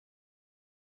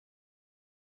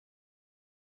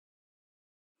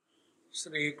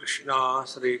श्री कृष्णा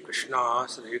श्री कृष्णा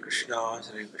श्री कृष्णा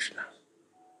श्री कृष्णा।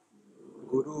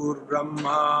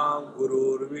 गुरुर्ब्रह्मा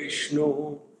गुरुर्विष्णु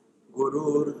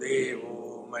गुरुर्देवो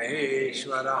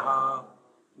महेश्वरः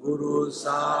गुरु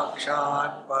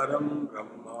साक्षात् परम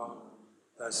ब्रह्म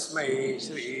तस्मै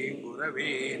श्री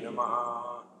गुरवे नमः।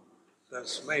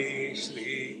 तस्मै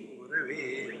श्री गुरवे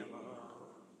नमः।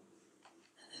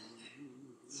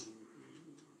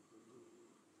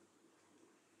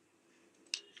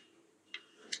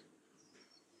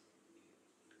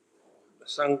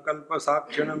 संकल्प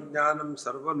साक्षिणं ज्ञानं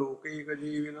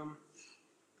सर्वलोकैकजीविनं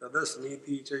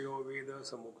तदस्मीति च यो वेद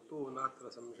स मुक्तो नात्र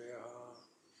संशयः।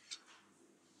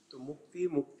 तो मुक्ति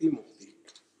मुक्ति मुक्ति,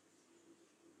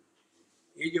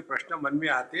 ये जो प्रश्न मन में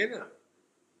आते हैं ना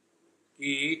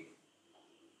कि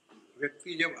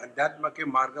व्यक्ति जब अध्यात्म के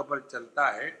मार्ग पर चलता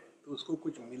है तो उसको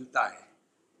कुछ मिलता है,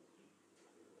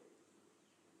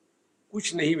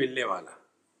 कुछ नहीं मिलने वाला।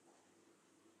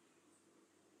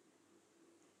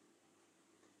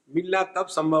 मिलना तब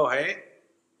संभव है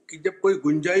कि जब कोई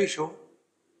गुंजाइश हो।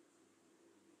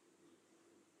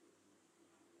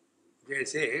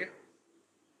 जैसे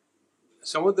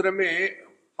समुद्र में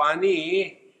पानी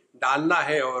डालना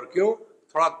है और क्यों,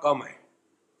 थोड़ा कम है।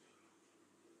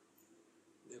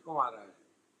 देखो महाराज,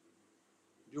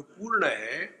 जो पूर्ण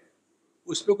है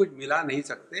उसमें कुछ मिला नहीं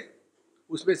सकते,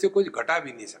 उसमें से कुछ घटा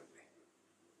भी नहीं सकते।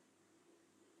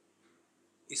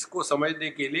 इसको समझने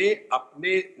के लिए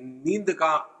अपने नींद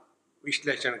का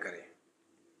विश्लेषण करें।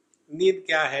 नींद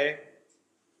क्या है?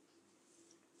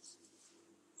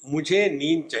 मुझे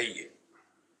नींद चाहिए।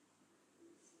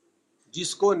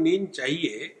 जिसको नींद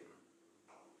चाहिए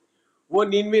वो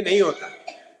नींद में नहीं होता।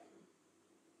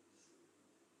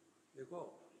 देखो,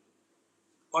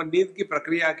 और नींद की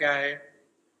प्रक्रिया क्या है?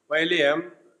 पहले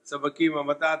हम सबकी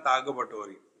ममता ताग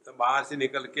बटोरी, तो बाहर से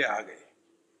निकल के आ गए,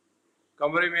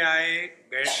 कमरे में आए,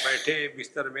 बैठे,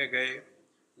 बिस्तर में गए,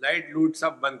 लाइट लूट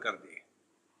सब बंद कर दिए।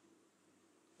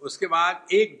 उसके बाद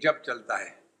एक जप चलता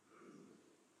है,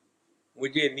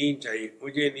 मुझे नींद चाहिए,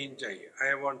 मुझे नींद चाहिए,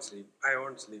 I want sleep, I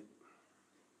want sleep.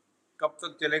 कब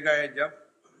तक चलेगा ये जप?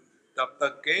 तब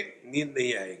तक के नींद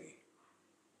नहीं आएगी।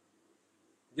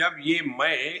 जब ये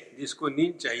मैं जिसको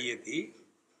नींद चाहिए थी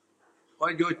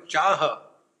और जो चाह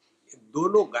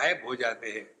दोनों गायब हो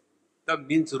जाते हैं, तब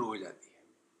नींद शुरू हो जाती है।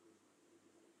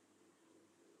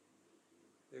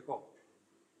 देखो,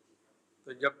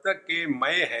 तो जब तक के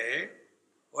मैं है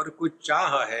और कुछ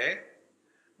चाह है,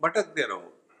 भटकते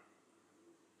रहो।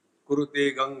 कुरुते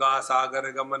गंगा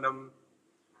सागर गमनम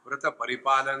व्रत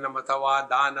परिपालनम अथवा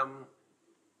दानम,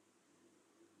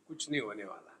 कुछ नहीं होने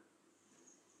वाला।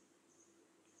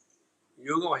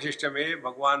 योग वशिष्ठ में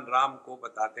भगवान राम को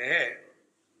बताते हैं,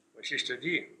 वशिष्ठ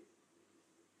जी,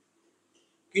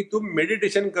 कि तुम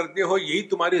मेडिटेशन करते हो, यही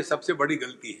तुम्हारी सबसे बड़ी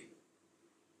गलती है।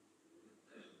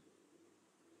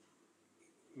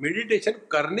 मेडिटेशन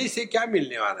करने से क्या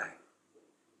मिलने वाला है?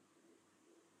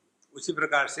 उसी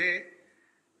प्रकार से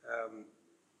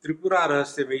त्रिपुरा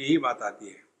रहस्य में यही बात आती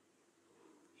है।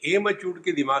 हेमचूड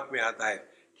के दिमाग में आता है,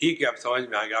 ठीक है अब समझ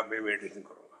में आ गया, अब मैं मेडिटेशन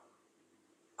करूंगा।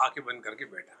 आंखें बंद करके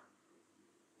बैठा,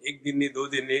 एक दिन नहीं, 2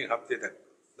 दिन नहीं, 1 हफ्ते तक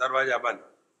दरवाजा बंद।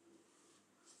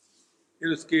 फिर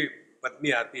उसकी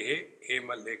पत्नी आती है,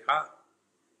 हेमल देखा,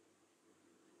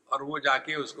 और वो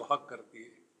जाके उसको हक करती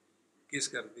है, किस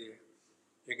करती है।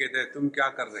 ये कहते हैं तुम क्या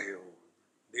कर रहे हो?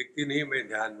 देखती नहीं मैं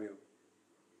ध्यान में हूं।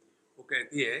 वो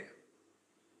कहती है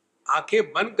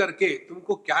आंखें बंद करके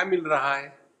तुमको क्या मिल रहा है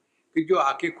कि जो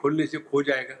आंखें खोलने से खो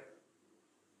जाएगा?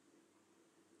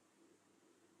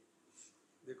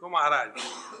 देखो महाराज,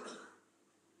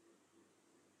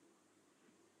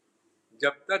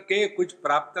 जब तक के कुछ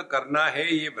प्राप्त करना है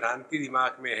ये भ्रांति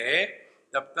दिमाग में है,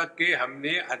 तब तक के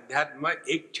हमने अध्यात्म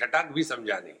एक छटाक भी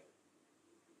समझा नहीं।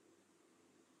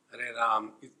 अरे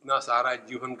राम, इतना सारा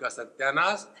जीवन का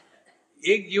सत्यानाश,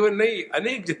 एक जीवन नहीं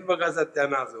अनेक जन्म का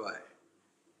सत्यानाश हुआ है।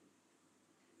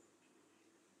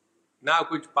 ना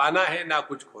कुछ पाना है ना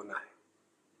कुछ खोना है।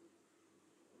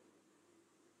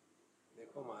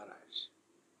 देखो महाराज,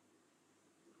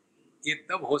 ये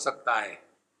तब हो सकता है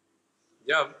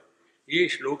जब ये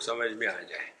श्लोक समझ में आ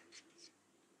जाए।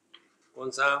 कौन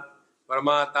सा?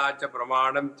 प्रमाता च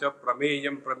प्रमाणम च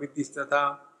प्रमेयम प्रमितिस्तथा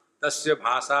तस्य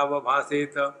भाषा व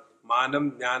भाषेत मानम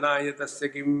ज्ञानाय तस्य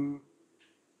किम।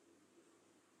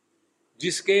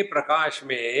 जिसके प्रकाश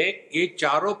में ये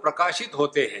चारों प्रकाशित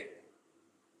होते हैं।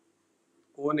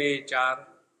 कौन है 4?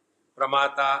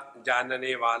 प्रमाता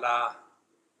जानने वाला,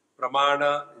 प्रमाण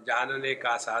जानने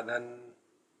का साधन,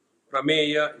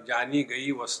 प्रमेय जानी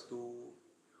गई वस्तु,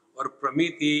 और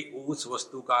प्रमिति उस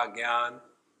वस्तु का ज्ञान।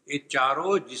 ये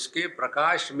चारों जिसके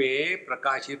प्रकाश में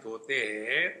प्रकाशित होते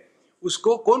हैं,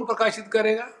 उसको कौन प्रकाशित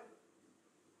करेगा?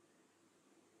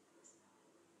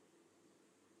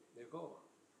 देखो,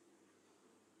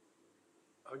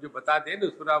 हम जो बताते हैं ना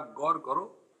उस पर आप गौर करो,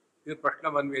 फिर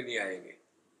प्रश्न मन में नहीं आएंगे।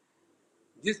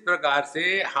 जिस प्रकार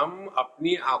से हम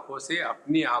अपनी आंखों से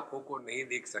अपनी आंखों को नहीं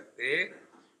देख सकते,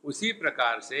 उसी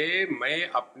प्रकार से मैं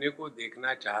अपने को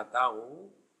देखना चाहता हूं,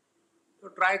 तो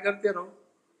ट्राई करते रहो।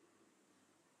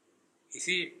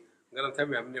 इसी ग्रंथ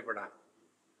में हमने पढ़ा,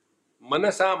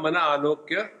 मनसा मन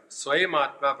आलोक्य स्वयं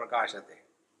आत्मा प्रकाशते।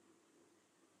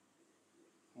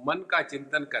 मन का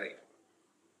चिंतन करें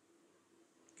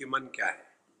कि मन क्या है।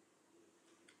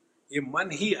 ये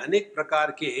मन ही अनेक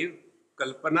प्रकार के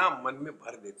कल्पना मन में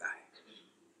भर देता है,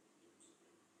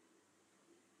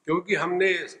 क्योंकि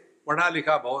हमने पढ़ा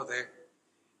लिखा बहुत है।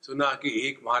 सुना कि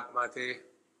एक महात्मा थे,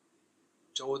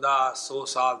 1400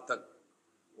 साल तक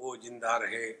वो जिंदा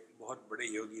रहे, बहुत बड़े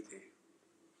योगी थे।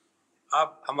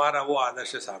 अब हमारा वो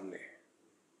आदर्श सामने है।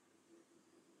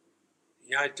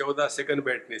 यहाँ 14 सेकंड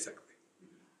बैठ नहीं सकते,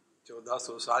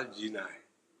 1400 साल जीना है।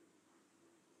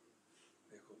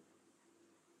 देखो,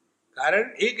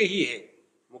 कारण एक ही है।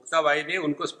 मुक्ताबाई ने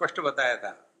उनको स्पष्ट बताया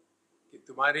था कि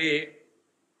तुम्हारे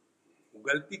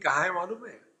गलती कहाँ है मालूम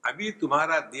है? अभी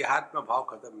तुम्हारा देहात्म भाव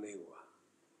खत्म नहीं हुआ।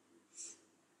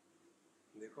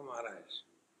 देखो महाराज,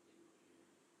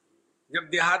 जब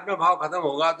देहात्म भाव खत्म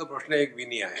होगा तो प्रश्न एक भी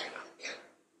नहीं आएगा।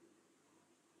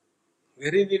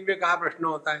 गहरी नींद में कहाँ प्रश्न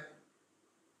होता है?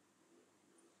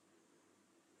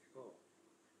 देखो,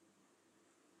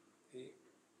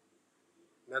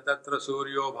 न तत्र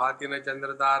सूर्यो भाति न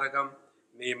चंद्र तारकम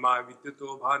नेमा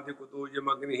विद्युतो भांति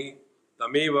कुतोजमग्नि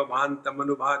तमेव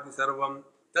भान्तमनुभाति सर्वम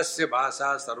तस्य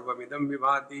भाषा सर्वमिदं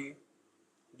विभाति।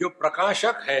 जो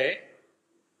प्रकाशक है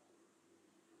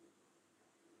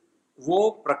वो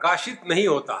प्रकाशित नहीं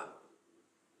होता,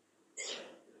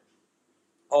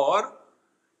 और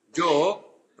जो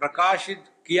प्रकाशित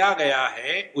किया गया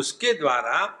है उसके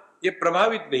द्वारा ये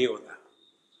प्रभावित नहीं होता।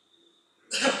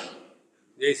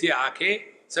 जैसी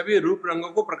आंखें सभी रूप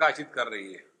रंगों को प्रकाशित कर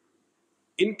रही है,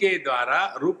 इनके द्वारा,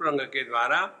 रूप रंग के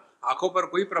द्वारा आंखों पर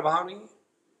कोई प्रभाव नहीं।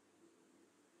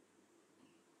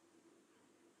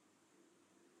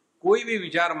 कोई भी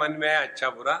विचार मन में आया, अच्छा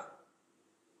बुरा,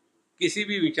 किसी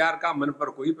भी विचार का मन पर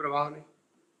कोई प्रभाव नहीं।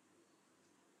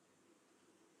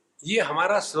 ये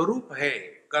हमारा स्वरूप है।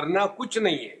 करना कुछ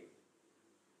नहीं है,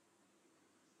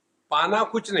 पाना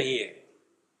कुछ नहीं है,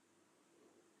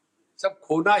 सब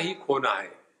खोना ही खोना है।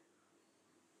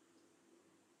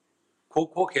 खो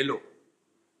खो खेलो,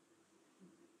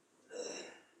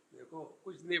 देखो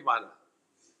कुछ नहीं पाना।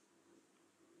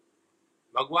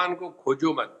 भगवान को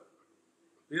खोजो मत,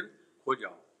 फिर खो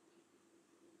जाओ।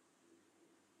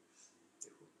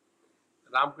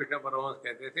 रामकृष्ण परमहंस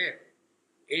कहते थे,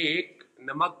 एक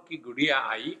नमक की गुड़िया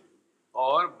आई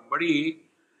और बड़ी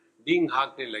डींग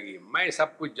हाँकने लगी, मैं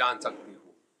सब कुछ जान सकती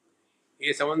हूँ।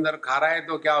 ये समंदर खा रहा है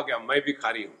तो क्या हो गया, मैं भी खा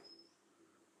रही हूँ।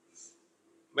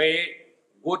 मैं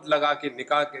गोत लगा के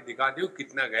निकाल के दिखाती हूँ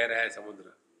कितना गहरा है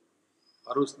समुद्र।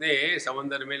 और उसने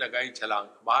समंदर में लगाई छलांग,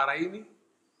 बाहर आई नहीं।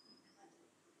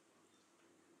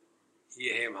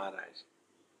 ये है महाराज,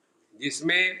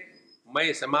 जिसमें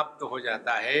मैं समाप्त हो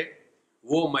जाता है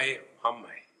वो मैं हम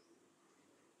है।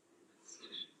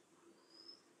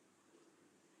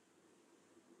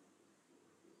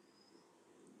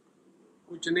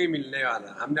 कुछ नहीं मिलने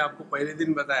वाला। हमने आपको पहले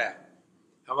दिन बताया,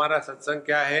 हमारा सत्संग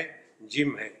क्या है?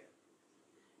 जिम है।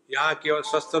 यहाँ केवल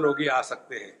स्वस्थ लोग ही आ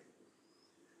सकते हैं,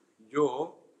 जो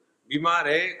बीमार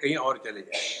है कहीं और चले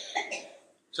जाए।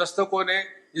 स्वस्थ कौन है?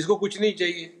 जिसको कुछ नहीं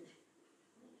चाहिए।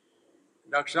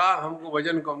 डॉक्टर साहब हमको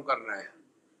वजन कम करना है,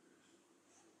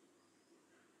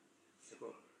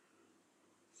 देखो,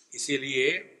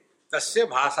 इसीलिए तस्य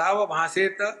भाषा व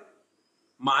भाषेत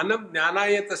मानव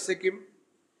ज्ञानाय तस्य किम।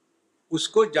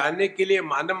 उसको जानने के लिए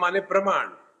मानव माने प्रमाण।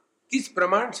 किस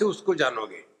प्रमाण से उसको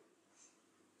जानोगे?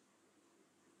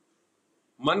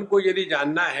 मन को यदि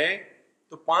जानना है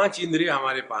तो 5 इंद्रिय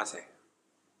हमारे पास है,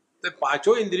 तो 5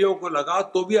 इंद्रियों को लगाओ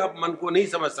तो भी आप मन को नहीं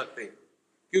समझ सकते,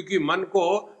 क्योंकि मन को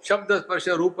शब्द स्पर्श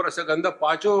रूप रस गंध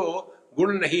 5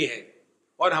 गुण नहीं है,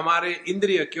 और हमारे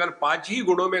इंद्रिय केवल 5 ही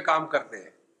गुणों में काम करते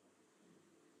हैं,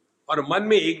 और मन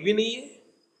में एक भी नहीं है।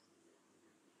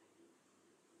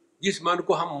 जिस मन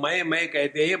को हम मैं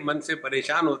कहते हैं, मन से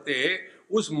परेशान होते हैं,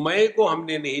 उस मैं को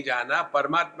हमने नहीं जाना,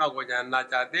 परमात्मा को जानना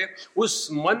चाहते, उस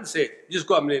मन से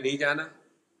जिसको हमने नहीं जाना।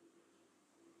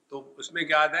 तो उसमें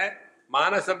क्या आता है?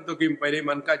 मानसम तो किम, पहले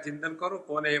मन का चिंतन करो,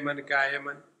 कौन है मन, क्या है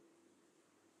मन,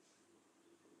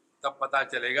 तब पता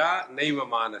चलेगा। नैव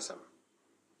मानसम।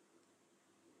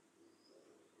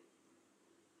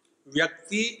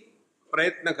 व्यक्ति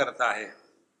प्रयत्न करता है,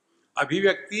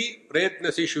 अभिव्यक्ति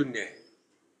प्रयत्न से शून्य है।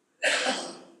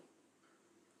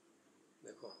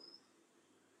 देखो,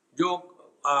 जो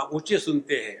ऊंचे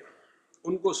सुनते हैं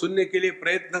उनको सुनने के लिए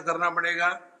प्रयत्न करना पड़ेगा,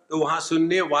 तो वहां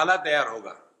सुनने वाला तैयार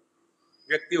होगा,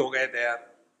 व्यक्ति हो गए तैयार।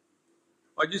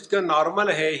 और जिसका नॉर्मल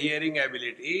है हियरिंग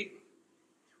एबिलिटी,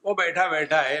 वो बैठा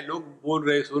बैठा है, लोग बोल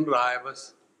रहे सुन रहा है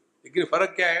बस। लेकिन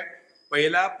फर्क क्या है,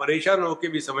 पहला परेशान होके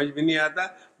भी समझ में नहीं आता,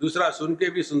 दूसरा सुन के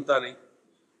भी सुनता नहीं।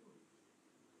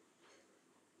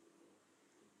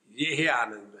 ये है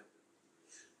आनंद।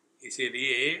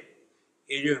 इसीलिए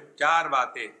ये जो चार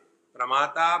बातें,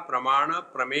 प्रमाता, प्रमाण,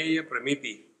 प्रमेय,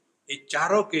 प्रमिति, ये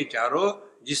चारों के चारों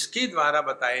जिसके द्वारा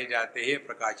बताए जाते हैं,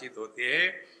 प्रकाशित होते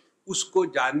हैं, उसको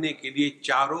जानने के लिए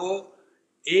चारों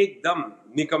एकदम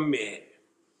निकम्मे हैं।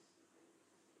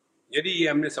 यदि ये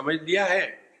हमने समझ लिया है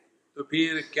तो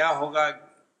फिर क्या होगा,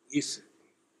 इस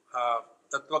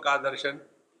तत्व का दर्शन,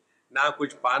 ना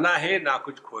कुछ पाना है ना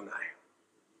कुछ खोना है।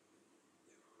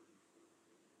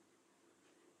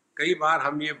 कई बार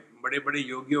हम ये बड़े बड़े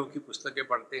योगियों की पुस्तकें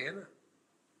पढ़ते हैं ना,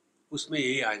 उसमें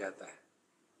यही आ जाता है।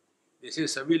 जैसे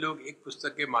सभी लोग एक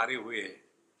पुस्तक के मारे हुए हैं,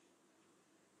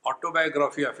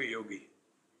 ऑटोबायोग्राफी ऑफ ए योगी,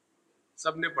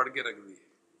 सबने पढ़ के रख दी है।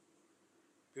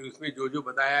 फिर उसमें जो जो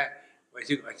बताया है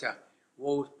वैसे, अच्छा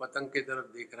वो उस पतंग के तरफ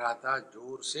देख रहा था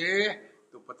जोर से,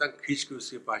 तो पतंग खींच के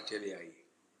उसके पास चले आई।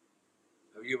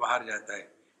 अब ये बाहर जाता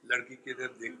है, लड़की की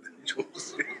तरफ देखता है जोर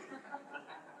से,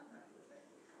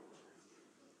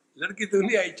 लड़की तो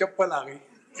नहीं आई, चप्पल आ गई।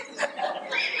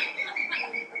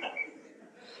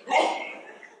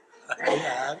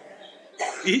 यार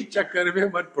इस चक्कर में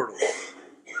मत पड़ो।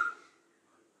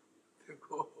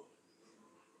 देखो,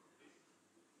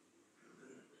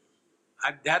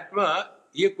 अध्यात्म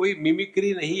ये कोई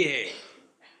मिमिक्री नहीं है,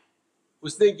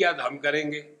 उसने किया तो हम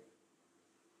करेंगे।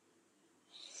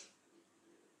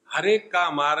 हर एक का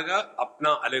मार्ग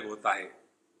अपना अलग होता है,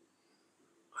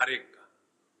 हर एक का,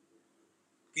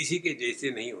 किसी के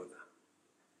जैसे नहीं होता।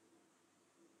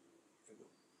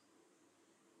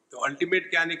 तो अल्टीमेट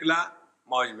क्या निकला,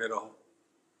 मौज में रहो।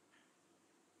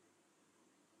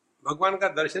 भगवान का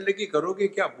दर्शन लेके करोगे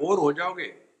क्या, बोर हो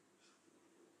जाओगे।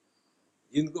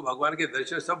 जिनको भगवान के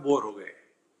दर्शन सब बोर हो गए,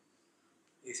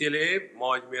 इसीलिए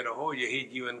मौज में रहो, यही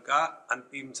जीवन का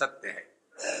अंतिम सत्य है।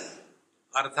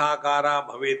 अर्थाकारा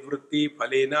भवेद वृत्ति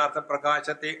फलेन अर्थ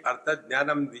प्रकाशते अर्थ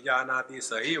ज्ञानम द्विजानाति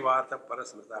सही वार्थ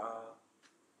परस्मृतः।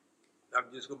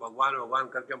 अब जिसको भगवान भगवान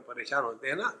करके हम परेशान होते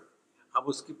हैं ना, अब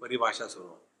उसकी परिभाषा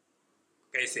सुनो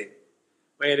कैसे।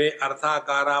 पहले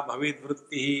अर्थाकारा भवेद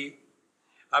वृत्ति ही,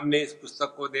 हमने इस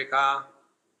पुस्तक को देखा,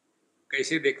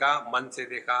 कैसे देखा, मन से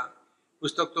देखा,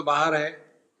 पुस्तक तो बाहर है,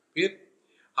 फिर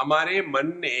हमारे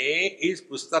मन ने इस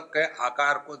पुस्तक के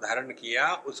आकार को धारण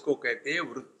किया, उसको कहते हैं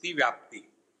वृत्ति व्याप्ति।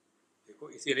 देखो,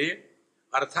 इसीलिए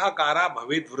अर्थाकारा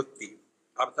भवेद वृत्ति,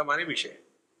 अर्थ माने विषय,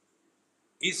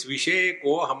 इस विषय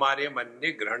को हमारे मन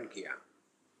ने ग्रहण किया।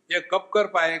 यह कब कर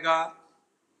पाएगा,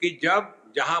 कि जब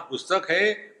जहां पुस्तक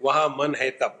है वहां मन है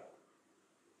तब।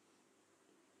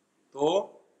 तो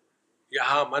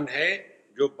यहां मन है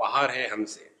जो बाहर है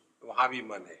हमसे, वहां भी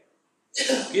मन है।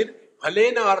 फिर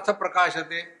फलेन अर्थ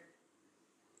प्रकाशते,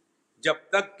 जब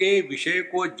तक के विषय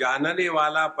को जानने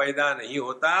वाला पैदा नहीं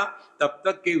होता तब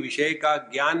तक के विषय का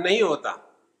ज्ञान नहीं होता।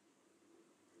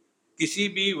 किसी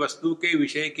भी वस्तु के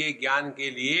विषय के ज्ञान के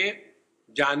लिए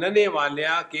जानने वाले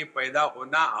के पैदा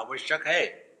होना आवश्यक है।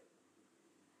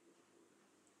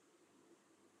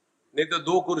 नहीं तो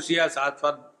दो कुर्सियां साथ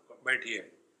साथ बैठी है,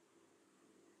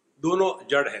 दोनों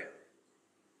जड़ है,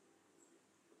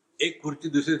 एक कुर्सी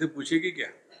दूसरे से पूछेगी क्या,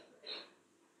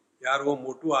 यार वो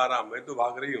मोटू आ रहा, मैं तो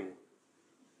भाग रही हूं,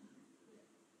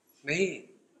 नहीं।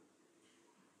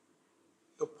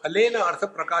 तो फलेन अर्थ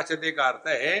प्रकाशते का अर्थ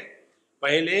है,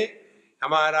 पहले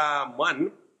हमारा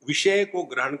मन विषय को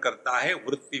ग्रहण करता है,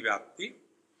 वृत्ति व्याप्ति,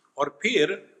 और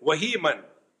फिर वही मन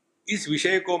इस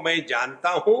विषय को मैं जानता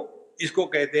हूं, इसको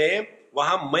कहते हैं,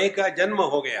 वहां मैं का जन्म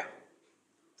हो गया।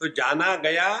 तो जाना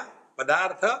गया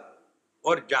पदार्थ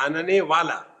और जानने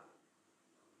वाला,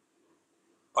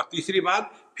 और तीसरी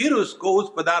बात फिर उसको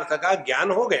उस पदार्थ का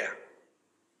ज्ञान हो गया।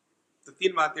 तो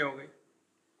तीन बातें हो गई।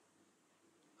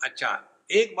 अच्छा,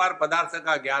 एक बार पदार्थ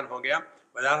का ज्ञान हो गया,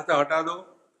 पदार्थ हटा दो,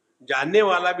 जानने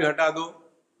वाला भी हटा दो,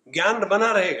 ज्ञान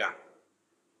बना रहेगा,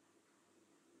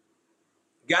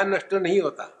 ज्ञान नष्ट नहीं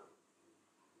होता।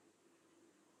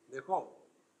 देखो,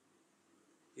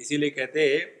 इसीलिए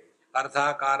कहते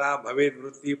अर्थाकारा भवेद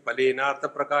वृत्ति फलेनार्थ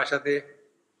प्रकाशते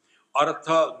अर्थ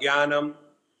ज्ञानम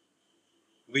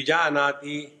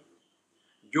विजानाति,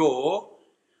 जो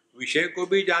विषय को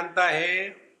भी जानता है,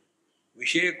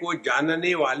 विषय को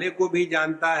जानने वाले को भी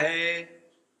जानता है,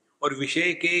 और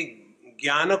विषय के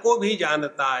ज्ञान को भी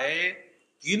जानता है,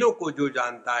 तीनों को जो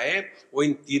जानता है वो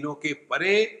इन तीनों के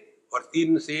परे और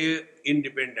तीन से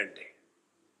इंडिपेंडेंट है।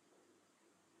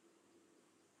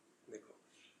 देखो,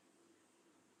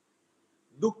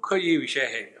 दुख ये विषय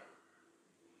है,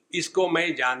 इसको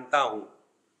मैं जानता हूं,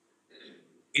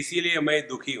 इसीलिए मैं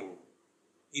दुखी हूं।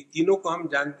 ये तीनों को हम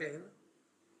जानते हैं ना।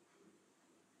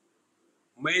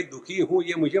 मैं दुखी हूं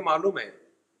ये मुझे मालूम है,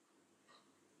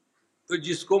 तो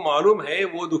जिसको मालूम है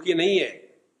वो दुखी नहीं है,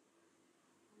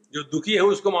 जो दुखी है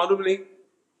उसको मालूम नहीं।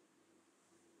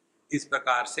 इस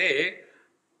प्रकार से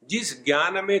जिस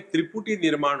ज्ञान में त्रिपुटी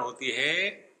निर्माण होती है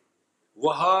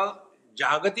वह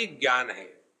जागतिक ज्ञान है,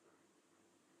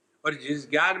 और जिस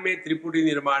ज्ञान में त्रिपुटी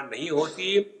निर्माण नहीं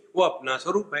होती वो अपना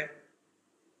स्वरूप है।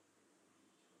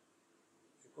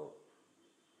 देखो,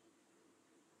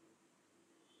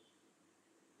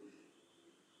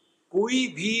 कोई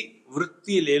भी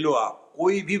वृत्ति ले लो, आप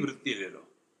कोई भी वृत्ति ले लो,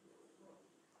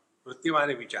 वृत्ति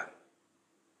माने विचार।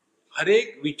 हर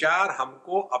एक विचार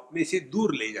हमको अपने से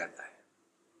दूर ले जाता है,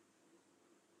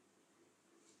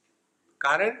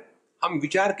 कारण हम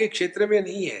विचार के क्षेत्र में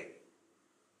नहीं है।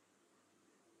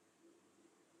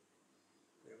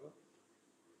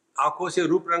 आंखों से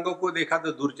रूप रंगों को देखा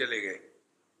तो दूर चले गए,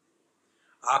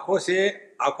 आंखों से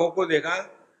आंखों को देखा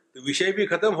तो विषय भी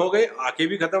खत्म हो गए, आंखें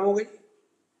भी खत्म हो गई।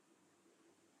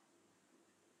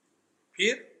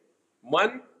 फिर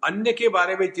मन अन्य के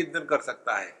बारे में चिंतन कर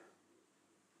सकता है।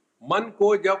 मन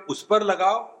को जब उस पर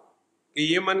लगाओ कि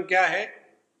ये मन क्या है,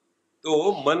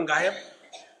 तो मन गायब।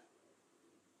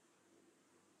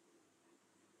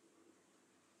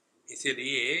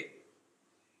 इसीलिए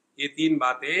ये तीन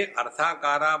बातें,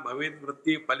 अर्थाकारा भवेद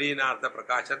वृत्ति फलेनार्थ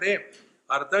प्रकाशते,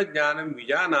 अर्थ ज्ञानम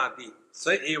विजानाति स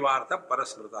एवार्थ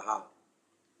परस्मृतः,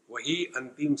 वही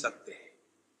अंतिम सत्य है।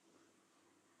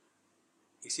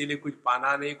 इसीलिए कुछ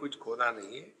पाना नहीं, कुछ खोना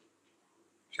नहीं है।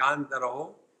 शांत रहो,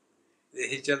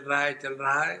 यही चल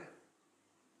रहा है।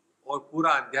 और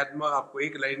पूरा अध्यात्म आपको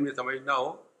एक लाइन में समझना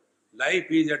हो, life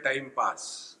is a time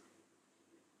pass.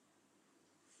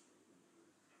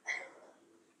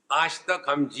 आज तक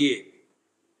हम जिए,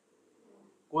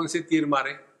 कौन से तीर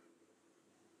मारे?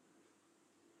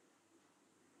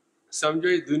 समझो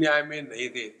इस दुनिया में नहीं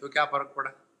थे तो क्या फर्क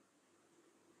पड़ा,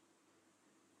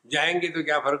 जाएंगे तो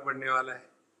क्या फर्क पड़ने वाला है।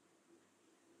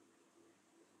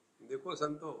 देखो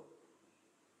संतो,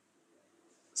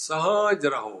 सहज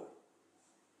रहो,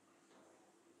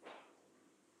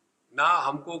 ना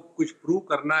हमको कुछ प्रूव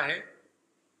करना है,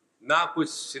 ना कुछ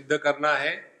सिद्ध करना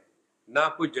है, ना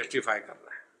कुछ जस्टिफाई करना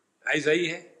है। ऐसा ही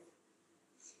है।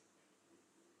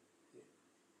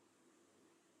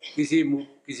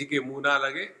 किसी के मुंह ना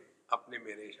लगे, अपने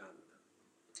मेरे शांत।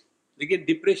 लेकिन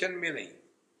डिप्रेशन में नहीं,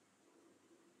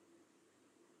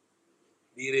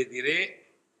 धीरे धीरे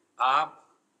आप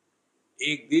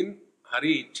एक दिन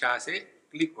हरी इच्छा से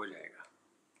क्लिक हो जाएगा।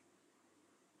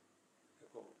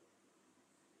 देखो,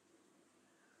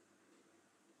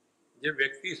 जब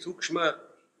व्यक्ति सूक्ष्म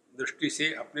दृष्टि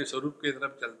से अपने स्वरूप की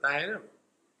तरफ चलता है ना,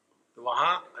 तो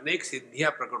वहां अनेक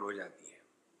सिद्धियां प्रकट हो जाती है।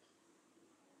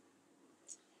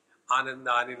 आनंद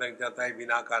आने लग जाता है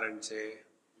बिना कारण से।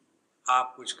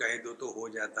 आप कुछ कहे दो तो हो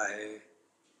जाता है।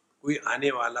 कोई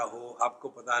आने वाला हो, आपको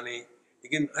पता नहीं,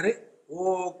 लेकिन अरे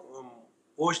वो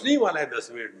पहुंचने ही वाला है 10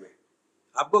 मिनट में,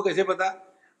 आपको कैसे पता?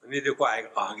 नहीं, देखो आएगा,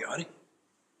 आ गया। अरे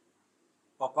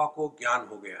पापा को ज्ञान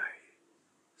हो गया है,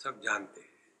 सब जानते हैं।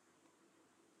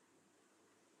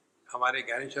 हमारे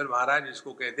ज्ञानेश्वर महाराज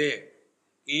इसको कहते हैं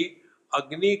कि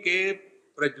अग्नि के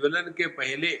प्रज्वलन के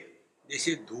पहले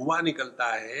जैसे धुआं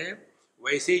निकलता है,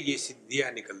 वैसे ये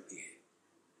सिद्धियां निकलती है।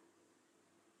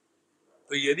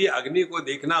 तो यदि अग्नि को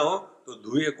देखना हो तो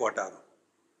धुएं को हटा दो।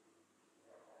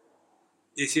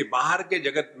 जैसे बाहर के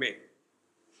जगत में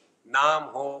नाम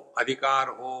हो, अधिकार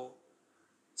हो,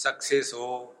 सक्सेस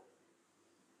हो,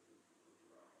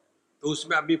 तो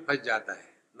उसमें अभी फंस जाता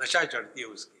है, नशा चढ़ती है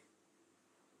उसकी।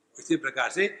 इसी प्रकार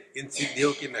से इन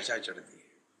सिद्धियों की नशा चढ़ती है।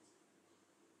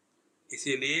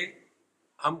 इसीलिए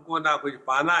हमको ना कुछ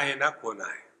पाना है ना खोना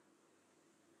है।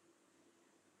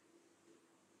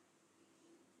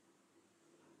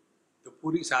 तो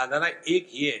पूरी साधना एक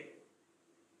ही है,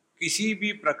 किसी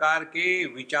भी प्रकार के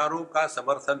विचारों का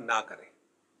समर्थन ना करें।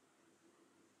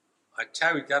 अच्छा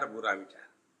विचार, बुरा विचार।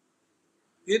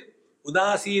 फिर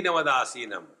उदासीन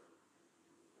वदासीनम।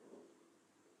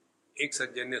 एक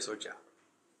सज्जन ने सोचा,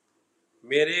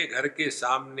 मेरे घर के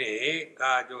सामने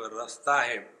का जो रास्ता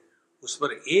है उस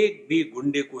पर एक भी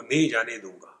गुंडे को नहीं जाने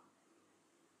दूंगा,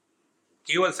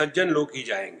 केवल सज्जन लोग ही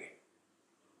जाएंगे।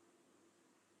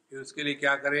 फिर उसके लिए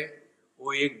क्या करे?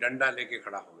 वो एक डंडा लेके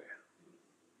खड़ा हो गया।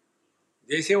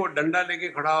 जैसे वो डंडा लेके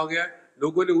खड़ा हो गया,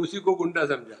 लोगों ने उसी को गुंडा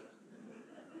समझा।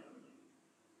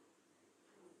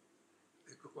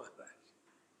 देखो महाराज,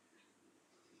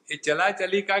 ये चला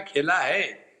चली का खेला है।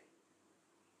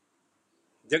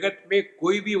 जगत में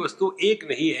कोई भी वस्तु एक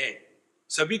नहीं है,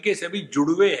 सभी के सभी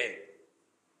जुड़वे हैं।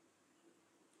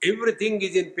 Everything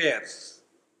is in pairs.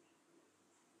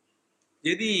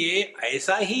 यदि ये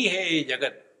ऐसा ही है ये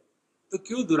जगत, तो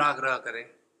क्यों दुराग्रह करें?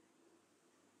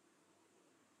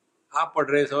 आप पढ़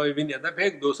रहे 100 भी नहीं आता,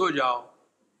 फेंक 200 जाओ।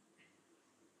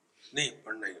 नहीं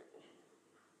पढ़ना ही,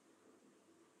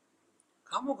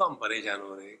 खामो काम परेशान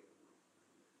हो रहे।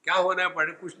 क्या होना है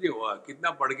पढ़े? कुछ नहीं हुआ।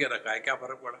 कितना पढ़ के रखा है, क्या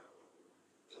फर्क पड़ा?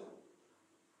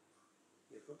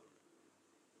 देखो,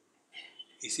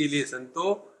 इसीलिए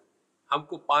संतो,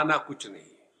 हमको पाना कुछ नहीं है,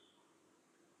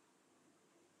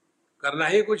 करना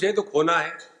ही कुछ है तो खोना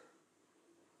है।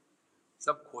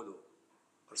 सब खो दो।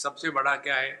 और सबसे बड़ा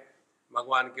क्या है?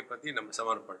 भगवान के प्रति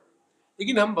समर्पण।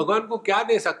 लेकिन हम भगवान को क्या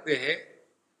दे सकते हैं?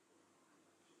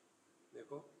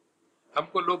 देखो,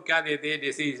 हमको लोग क्या देते हैं?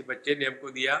 जैसे इस बच्चे ने हमको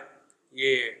दिया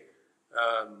ये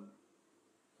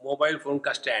मोबाइल फोन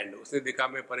का स्टैंड। उसने देखा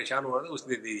मैं परेशान हो रहा था,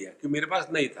 उसने दे दिया, क्योंकि मेरे पास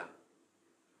नहीं था।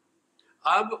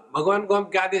 अब भगवान को हम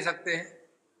क्या दे सकते हैं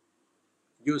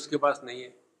जो उसके पास नहीं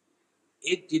है?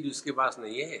 एक चीज उसके पास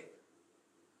नहीं है।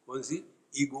 कौन सी?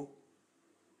 ईगो,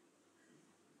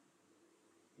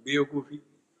 बेवकूफी।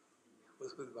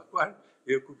 उसको भगवान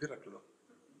बेवकूफी रख लो,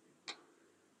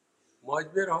 मौज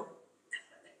में रहो।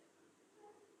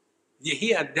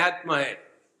 यही अध्यात्म है।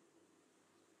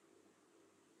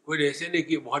 कोई ऐसे नहीं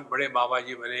कि बहुत बड़े बाबा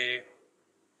जी बने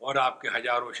और आपके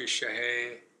हजारों शिष्य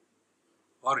हैं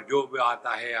और जो भी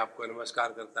आता है आपको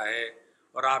नमस्कार करता है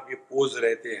और आप ये पोज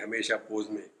रहते हैं हमेशा पोज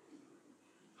में।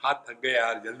 हाथ थक गए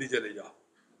यार, जल्दी चले जाओ।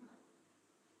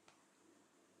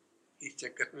 इस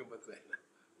चक्कर में मत रहना।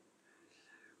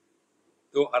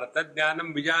 तो अर्थ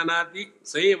ज्ञानम विजानाति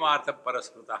सैवार्थ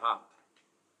परस्मृतः।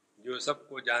 जो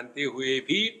सबको जानते हुए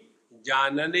भी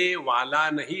जानने वाला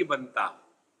नहीं बनता।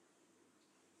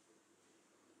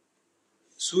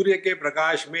 सूर्य के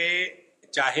प्रकाश में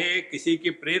चाहे किसी की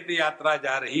प्रेत यात्रा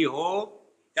जा रही हो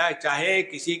या चाहे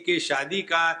किसी के शादी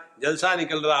का जलसा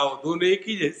निकल रहा हो, दोनों एक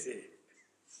ही जैसे।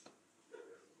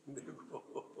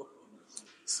 देखो,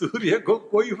 सूर्य को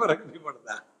कोई फर्क नहीं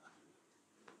पड़ता।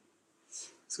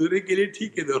 सूर्य के लिए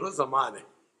ठीक है, दोनों समान है।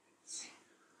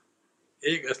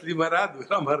 एक असली मरा,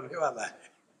 दूसरा मरने वाला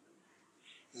है।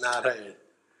 नारायण।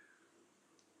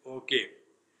 ओके।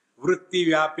 वृत्ति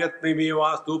व्याप्यत्मे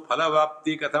वास्तु फल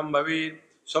व्याप्ति कथम भवेत्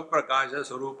स्वप्रकाश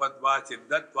स्वरूपत्वा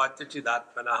सिद्धत्वाच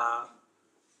चिदात्मनः।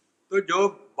 तो जो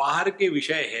बाहर के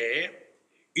विषय है,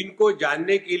 इनको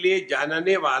जानने के लिए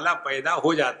जानने वाला पैदा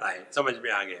हो जाता है। समझ में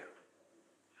आ गया?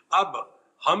 अब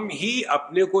हम ही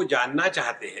अपने को जानना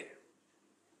चाहते हैं,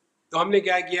 तो हमने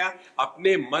क्या किया?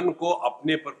 अपने मन को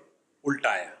अपने पर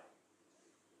उल्टाया,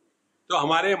 तो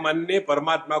हमारे मन ने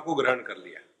परमात्मा को ग्रहण कर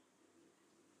लिया।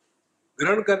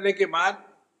 ग्रहण करने के बाद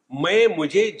मैं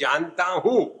मुझे जानता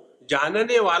हूं,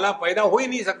 जानने वाला पैदा हो ही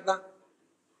नहीं सकता।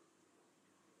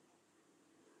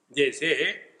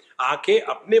 जैसे आंखें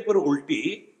अपने पर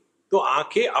उल्टी, तो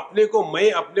आंखें अपने को,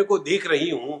 मैं अपने को देख रही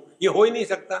हूं, ये हो ही नहीं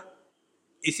सकता।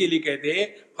 इसीलिए कहते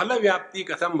हैं फल व्याप्ति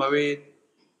कथम भवेत्।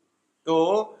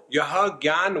 तो यह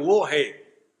ज्ञान वो है,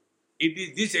 it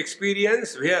is this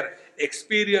experience where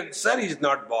experiencer is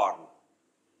not born.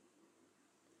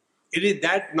 It is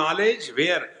that knowledge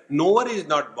where knower is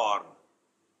not born.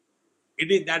 It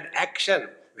is that action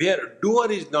where doer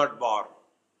is not born.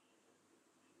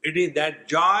 It is that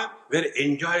joy where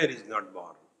enjoyer is not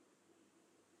born.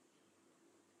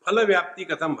 फल व्याप्ति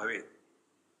कथम भवेत्।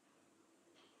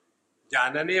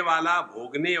 जानने वाला,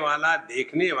 भोगने वाला,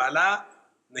 देखने वाला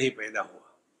नहीं पैदा हुआ।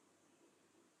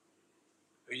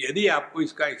 तो यदि आपको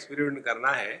इसका एक्सपेरिमेंट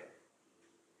करना है,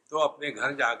 तो अपने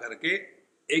घर जाकर के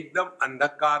एकदम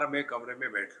अंधकार में कमरे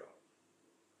में बैठ लो।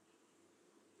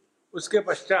 उसके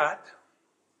पश्चात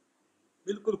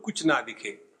बिल्कुल कुछ ना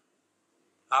दिखे,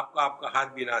 आपका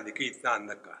हाथ भी ना दिखे, इतना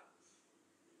अंधकार।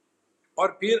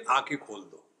 और फिर आंखें खोल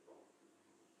दो।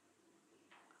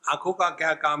 आंखों का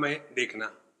क्या काम है? देखना।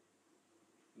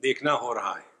 देखना हो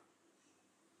रहा है,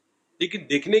 लेकिन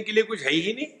देखने के लिए कुछ है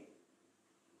ही नहीं,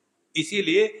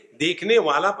 इसीलिए देखने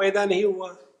वाला पैदा नहीं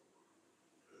हुआ।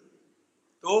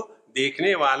 तो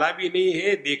देखने वाला भी नहीं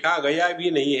है, देखा गया भी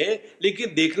नहीं है,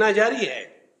 लेकिन देखना जारी है।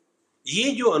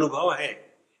 ये जो अनुभव है,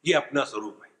 ये अपना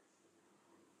स्वरूप है।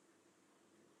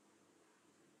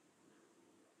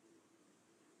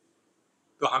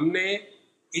 तो हमने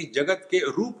इस जगत के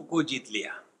रूप को जीत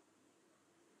लिया।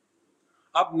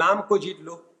 अब नाम को जीत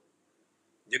लो।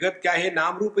 जगत क्या है?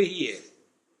 नाम रूप ही है।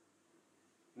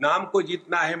 नाम को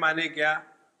जीतना है माने क्या?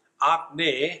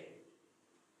 आपने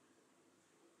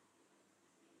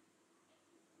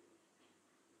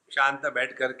शांत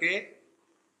बैठ करके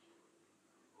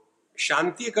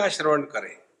शांति का श्रवण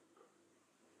करें।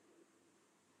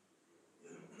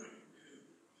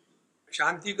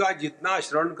 शांति का जितना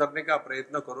श्रवण करने का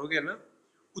प्रयत्न करोगे ना,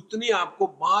 उतनी आपको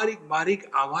बारीक बारीक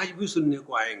आवाज भी सुनने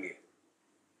को आएंगे।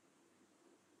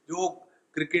 जो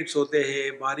क्रिकेट्स होते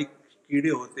हैं, बारीक कीड़े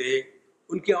होते हैं,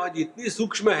 उनकी आवाज इतनी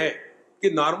सूक्ष्म है कि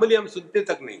नॉर्मली हम सुनते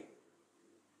तक नहीं।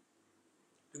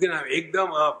 लेकिन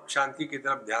एकदम आप शांति की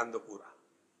तरफ ध्यान दो, पूरा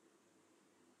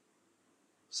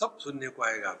सब सुनने को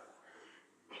आएगा आपको।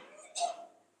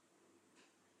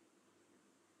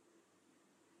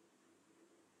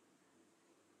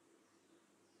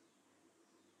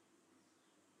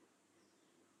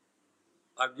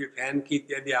 अब ये फैन की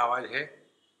इत्यादि आवाज है,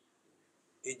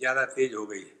 ये ज्यादा तेज हो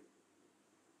गई है।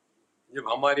 जब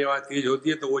हमारी आवाज तेज होती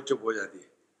है तो वो चुप हो जाती है।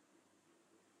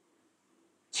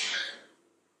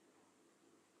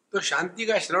 तो शांति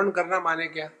का श्रवण करना माने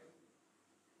क्या?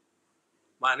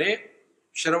 माने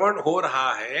श्रवण हो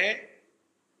रहा है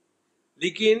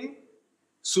लेकिन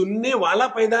सुनने वाला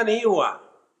पैदा नहीं हुआ।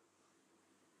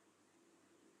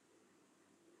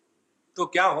 तो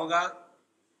क्या होगा?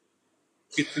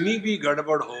 कितनी भी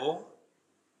गड़बड़ हो,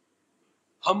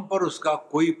 हम पर उसका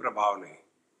कोई प्रभाव नहीं।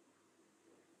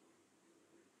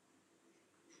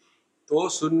 तो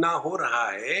सुनना हो रहा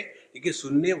है लेकिन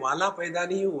सुनने वाला पैदा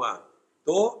नहीं हुआ।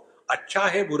 तो अच्छा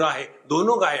है बुरा है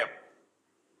दोनों गायब।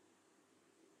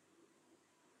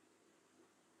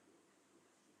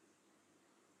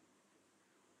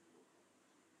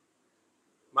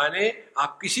 माने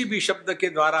आप किसी भी शब्द के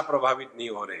द्वारा प्रभावित नहीं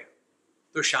हो रहे।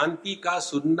 तो शांति का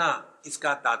सुनना,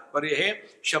 इसका तात्पर्य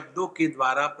है शब्दों के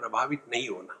द्वारा प्रभावित नहीं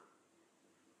होना।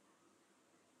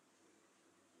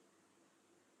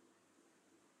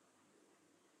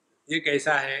 ये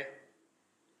कैसा है?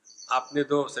 आपने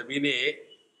तो सभी ने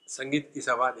संगीत की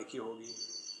सभा देखी होगी,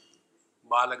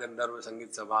 बाल गंधर्व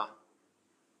संगीत सभा।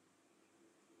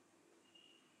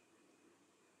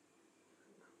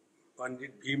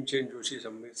 पंडित भीमसेन जोशी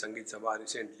संगीत सभा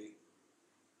रिसेंटली।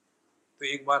 तो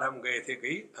एक बार हम गए थे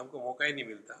कहीं, हमको मौका ही नहीं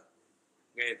मिलता,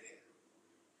 गए थे।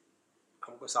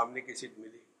 हमको सामने की सीट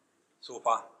मिली,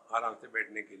 सोफा आराम से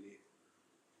बैठने के लिए।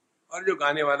 और जो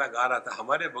गाने वाला गा रहा था,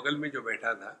 हमारे बगल में जो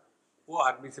बैठा था वो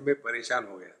आदमी से मैं परेशान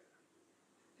हो गया।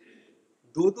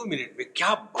 2-2 मिनट में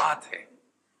क्या बात है।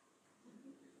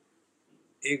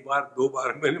 एक बार 2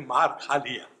 बार मैंने मार खा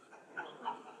लिया।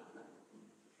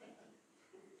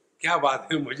 क्या बात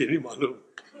है मुझे नहीं मालूम।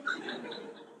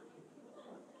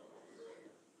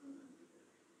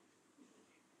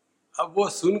 अब वो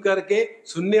सुन करके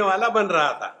सुनने वाला बन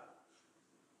रहा था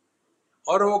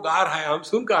और वो गा रहा है, हम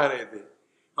सुन कहा रहे थे।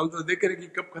 हम तो देख रहे कि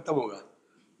कब खत्म होगा।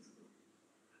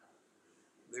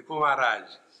 देखो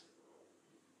महाराज,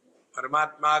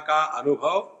 परमात्मा का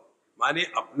अनुभव माने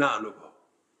अपना अनुभव।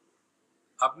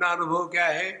 अपना अनुभव क्या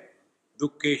है?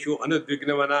 दुखेषु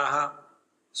अनुद्विग्न मनाः,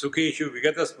 सुखेषु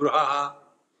विगत स्पृहः,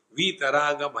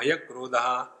 वीतराग भय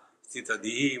क्रोधः,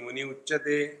 स्थितधीः मुनि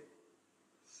उच्यते।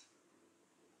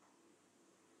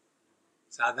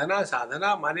 साधना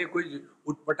साधना माने कोई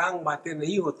उटपटांग बातें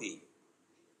नहीं होती।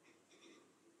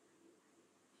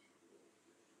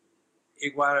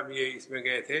 एक बार अब ये इसमें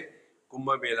गए थे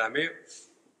कुंभ मेला में,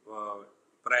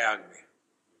 प्रयाग में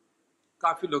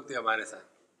काफी लोग थे हमारे साथ।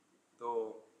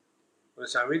 तो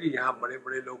स्वामी जी यहाँ बड़े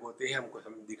बड़े लोग होते हैं, हमको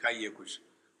हम दिखाइए कुछ।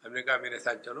 हमने कहा मेरे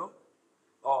साथ चलो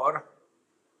और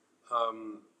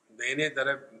दाहिने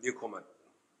तरफ देखो मत।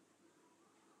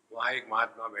 वहां एक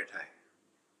महात्मा बैठा है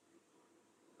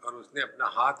और उसने अपना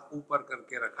हाथ ऊपर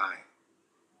करके रखा है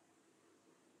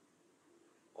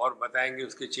और बताएंगे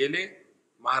उसके चेले,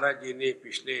 महाराज जी ने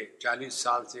पिछले 40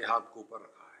 साल से हाथ को ऊपर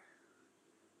रखा है।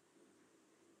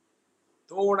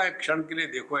 थोड़ा एक क्षण के लिए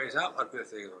देखो ऐसा और फिर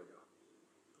से हो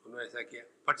जाओ। उन्होंने ऐसा किया,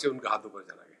 फट से उनका हाथ ऊपर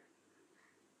चला गया।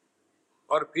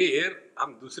 और फिर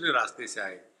हम दूसरे रास्ते से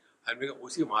आए, हमने कहा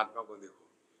उसी महात्मा को देखो,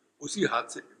 उसी हाथ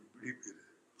से बीड़ी पी रहे।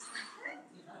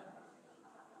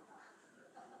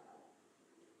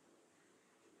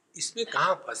 इसमें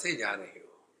कहां फंसे जा रहे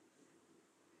हो?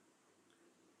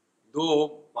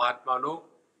 2 महात्मा लोग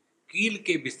कील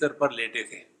के बिस्तर पर लेटे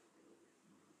थे,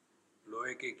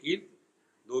 लोहे के कील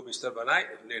 2 बिस्तर बनाए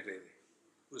लेटे थे।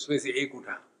 उसमें से एक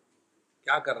उठा,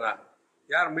 क्या कर रहा?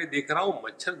 यार मैं देख रहा हूं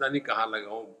मच्छरदानी कहाँ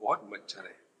लगाऊं, बहुत मच्छर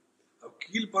है। अब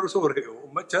कील पर सो रहे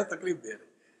हो, मच्छर तकलीफ दे रहे।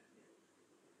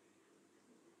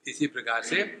 इसी प्रकार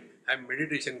से हम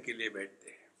मेडिटेशन के लिए बैठते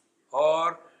हैं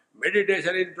और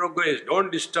meditation in progress,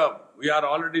 don't disturb, we are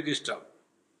already disturb.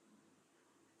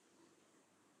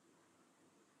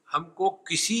 हमको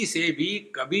किसी से भी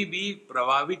कभी भी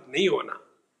प्रभावित नहीं होना।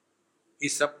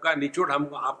 इस सब का निचोड़ हम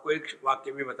आपको एक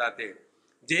वाक्य में बताते हैं।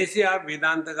 जैसे आप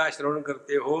वेदांत का श्रवण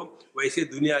करते हो वैसे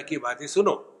दुनिया की बातें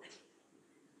सुनो।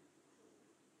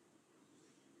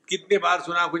 कितने बार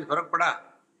सुना, कुछ फर्क पड़ा?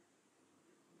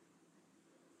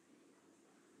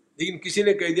 लेकिन किसी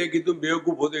ने कह दिया कि तुम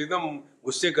बेवकूफ हो तो एकदम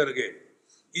गुस्से कर गए।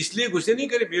 इसलिए गुस्से नहीं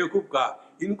करे बेवकूफ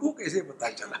का, इनको कैसे पता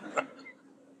चला?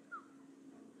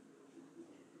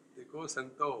 देखो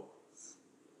संतो,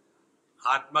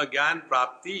 आत्मा ज्ञान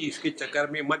प्राप्ति इसके चक्कर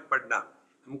में मत पड़ना।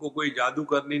 हमको कोई जादू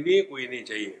करनी नहीं, कोई नहीं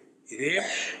चाहिए। इसे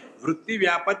वृत्ति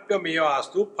व्यापत्वमेव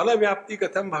आस्तु फल व्याप्ति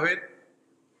कथम भवेत्।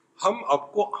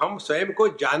 हम स्वयं को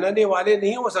जानने वाले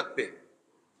नहीं हो सकते।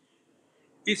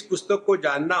 इस पुस्तक को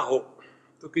जानना हो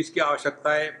तो किसकी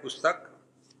आवश्यकता है? पुस्तक,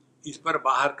 इस पर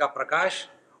बाहर का प्रकाश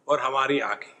और हमारी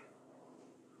आंखें,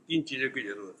 तीन चीजों की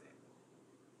जरूरत है।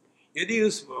 यदि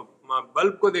उस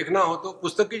बल्ब को देखना हो तो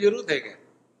पुस्तक की जरूरत है क्या?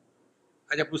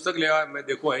 अच्छा पुस्तक ले आओ, मैं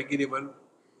देखो है कि नहीं बल्ब?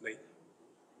 नहीं।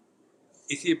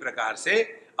 इसी प्रकार से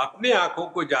अपने आंखों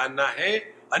को जानना है,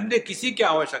 अन्य किसी की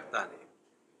आवश्यकता नहीं।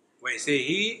 वैसे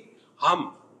ही हम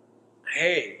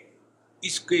है,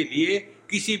 इसके लिए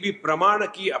किसी भी प्रमाण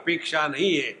की अपेक्षा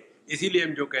नहीं है। इसीलिए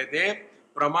हम जो कहते हैं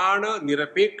प्रमाण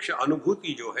निरपेक्ष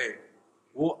अनुभूति जो है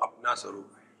वो अपना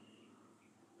स्वरूप है।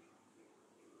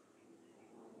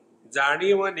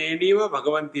 जानीव नेनीव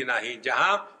भगवंती नाही,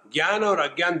 जहां ज्ञान और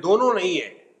अज्ञान दोनों नहीं है,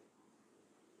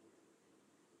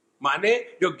 माने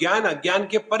जो ज्ञान अज्ञान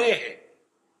के परे है।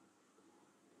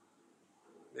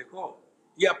 देखो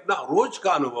ये अपना रोज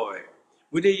का अनुभव है।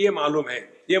 मुझे ये मालूम है,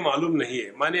 ये मालूम नहीं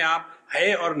है, माने आप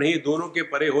है और नहीं दोनों के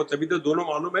परे हो, तभी तो दोनों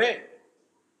मालूम है।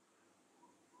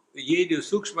 तो ये जो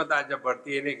सूक्ष्मता जब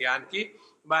बढ़ती है ज्ञान की,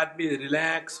 बाद में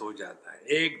रिलैक्स हो जाता है,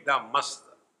 एकदम मस्त।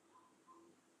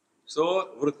 सो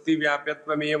वृत्ति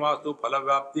व्याप्यत्वमेव वास्तु फल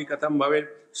व्याप्ति कथम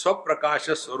भवेत् स्वप्रकाश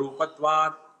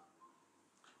स्वरूपत्वात्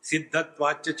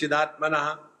सिद्धत्वाच्च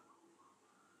चिदात्मनः।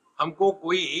 हमको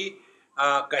कोई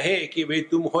कहे कि भाई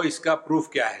तुम हो, इसका प्रूफ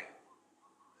क्या है?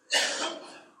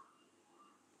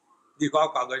 दिखाओ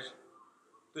कागज,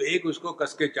 तो एक उसको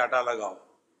कस के चाटा लगाओ,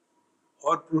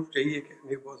 और प्रूफ चाहिए क्या?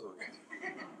 नहीं, बहुत हो गया।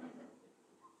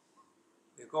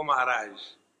 देखो महाराज,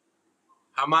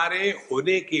 हमारे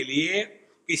होने के लिए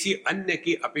किसी अन्य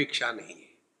की अपेक्षा नहीं है।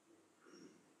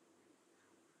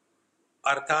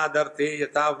 अर्थादर्थे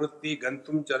यथावृत्ति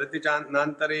गंतुम चलति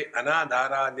चानांतरे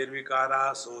अनाधारा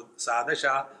निर्विकारा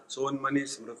सादशा सोन्मनि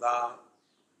स्मृता।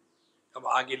 अब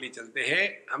आगे ले चलते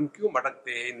हैं, हम क्यों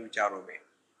भटकते हैं इन विचारों में।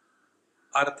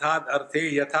 अर्थात अर्थे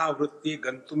यथावृत्ति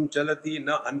गंतुम चलति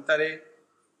न अंतरे।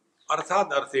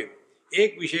 अर्थात अर्थे,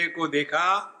 एक विषय को देखा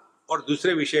और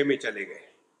दूसरे विषय में चले गए।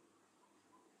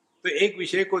 तो एक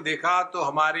विषय को देखा तो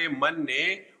हमारे मन ने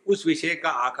उस विषय का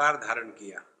आकार धारण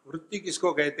किया। वृत्ति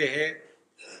किसको कहते हैं?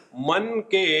 मन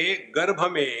के गर्भ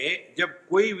में जब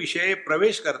कोई विषय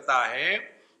प्रवेश करता है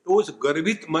तो उस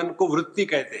गर्भित मन को वृत्ति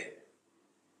कहते हैं।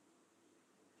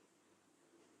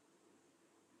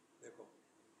 देखो,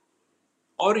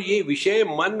 और ये विषय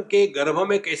मन के गर्भ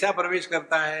में कैसा प्रवेश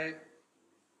करता है?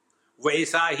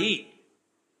 वैसा ही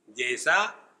जैसा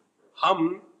हम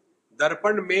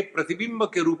दर्पण में प्रतिबिंब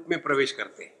के रूप में प्रवेश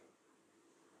करते हैं।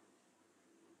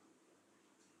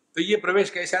 तो ये प्रवेश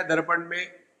कैसा है दर्पण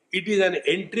में? It is an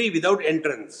entry without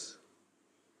entrance,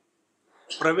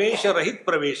 प्रवेश रहित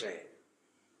प्रवेश है।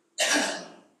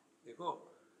 देखो,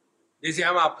 जैसे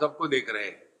हम आप सबको देख रहे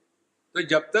हैं, तो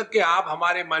जब तक कि आप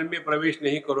हमारे मन में प्रवेश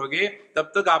नहीं करोगे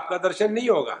तब तक आपका दर्शन नहीं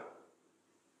होगा।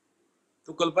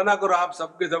 तो कल्पना करो आप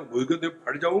सबके सब घुस गए तो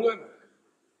फट जाऊंगा ना।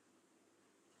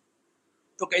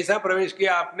 तो कैसा प्रवेश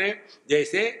किया आपने?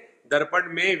 जैसे दर्पण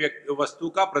में वस्तु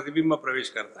का प्रतिबिंब प्रवेश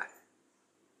करता है।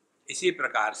 इसी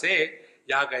प्रकार से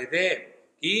यहां कहते हैं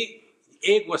कि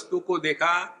एक वस्तु को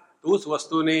देखा तो उस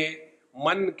वस्तु ने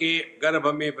मन के गर्भ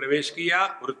में प्रवेश किया,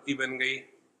 वृत्ति बन गई।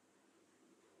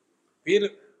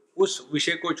 फिर उस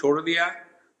विषय को छोड़ दिया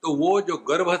तो वो जो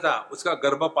गर्भ था उसका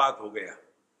गर्भपात हो गया।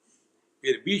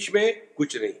 फिर बीच में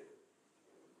कुछ नहीं।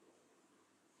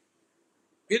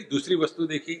 फिर दूसरी वस्तु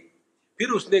देखी, फिर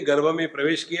उसने गर्भ में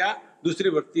प्रवेश किया, दूसरी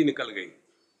वृत्ति निकल गई।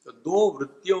 तो दो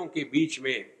वृत्तियों के बीच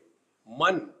में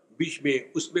मन बीच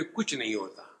में, उसमें कुछ नहीं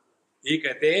होता। ये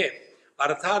कहते हैं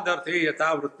अर्थादर्थे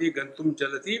यथा वृत्ति गंतुम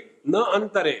चलती न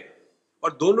अंतरे,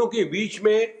 और दोनों के बीच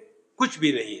में कुछ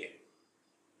भी नहीं है।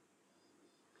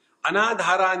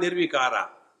 अनाधारा निर्विकारा,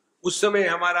 उस समय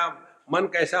हमारा मन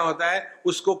कैसा होता है?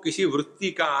 उसको किसी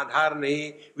वृत्ति का आधार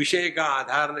नहीं, विषय का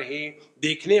आधार नहीं,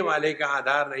 देखने वाले का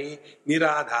आधार नहीं,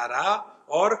 निराधारा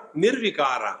और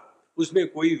निर्विकारा, उसमें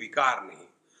कोई विकार नहीं।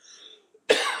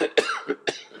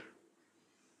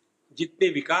 जितने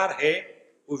विकार है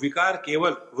वो विकार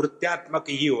केवल वृत्त्यात्मक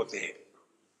ही होते हैं।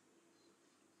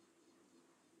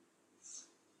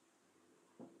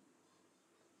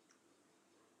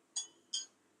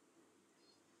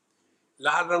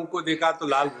 लाल रंग को देखा तो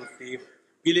लाल वृत्ति,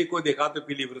 पीले को देखा तो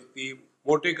पीली वृत्ति,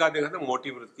 मोटे का देखा तो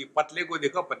मोटी वृत्ति, पतले को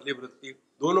देखा पतली वृत्ति,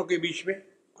 दोनों के बीच में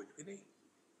कुछ भी नहीं।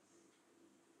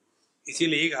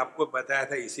 इसीलिए आपको बताया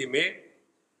था इसी में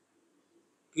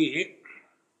कि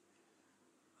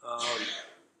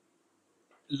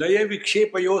लय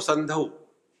विक्षेपयो संधौ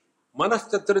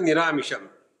मनस्तत्र निरामिषम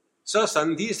स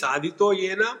संधि साधितो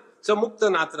ये न स मुक्त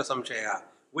नात्र संशया।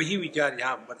 वही विचार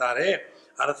यहां बता रहे।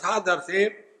 अर्थात अर्थे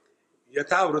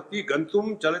यथा वृत्ति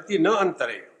गंतुम चलती न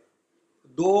अंतरे,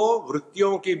 दो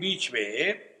वृत्तियों के बीच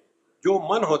में जो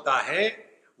मन होता है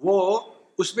वो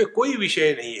उसमें कोई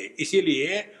विषय नहीं है,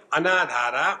 इसीलिए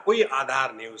अनाधारा, कोई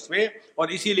आधार नहीं उसमें,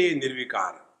 और इसीलिए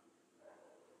निर्विकार।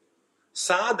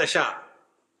 सा दशा,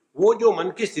 वो जो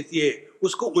मन की स्थिति है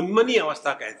उसको उन्मनी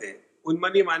अवस्था कहते हैं।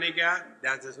 उन्मनी माने क्या,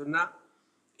 ध्यान से सुनना।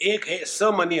 एक है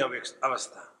समनी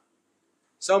अवस्था।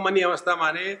 समनी अवस्था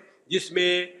माने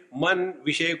जिसमें मन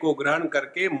विषय को ग्रहण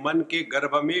करके मन के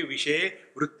गर्भ में विषय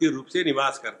वृत्ति रूप से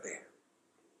निवास करते हैं,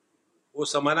 वो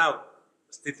समना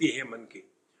स्थिति है मन की।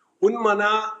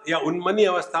 उन्मना या उन्मनी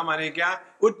अवस्था माने क्या,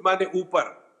 उत माने ऊपर,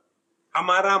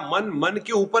 हमारा मन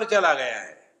के ऊपर चला गया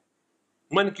है।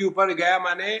 मन के ऊपर गया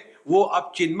माने वो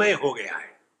अब चिन्मय हो गया है।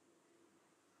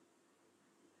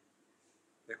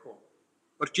 देखो,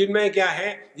 और चिन्मय क्या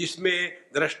है,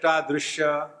 जिसमें दृष्टा दृश्य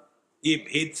ये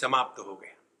भेद समाप्त हो गया।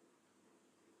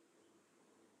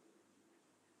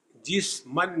 जिस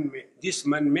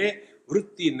मन में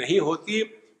वृत्ति नहीं होती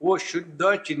वो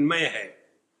शुद्ध चिन्मय है,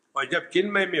 और जब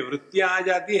चिन्मय में वृत्तियां आ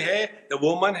जाती है तो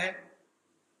वो मन है।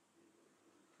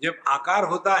 जब आकार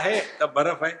होता है तब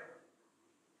बर्फ है,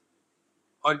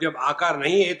 और जब आकार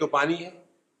नहीं है तो पानी है।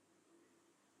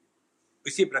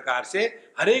 इसी प्रकार से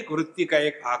हर एक वृत्ति का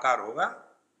एक आकार होगा,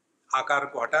 आकार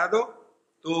को हटा दो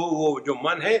तो वो जो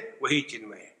मन है वही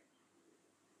चिन्मय है।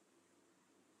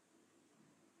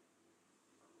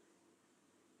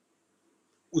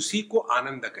 उसी को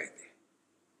आनंद कहते हैं।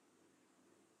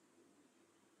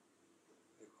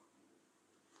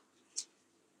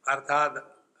 अर्थात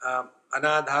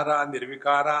अनाधारा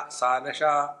निर्विकारा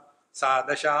सानशा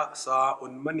सादशा सा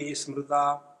उन्मनी स्मृता,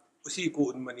 उसी को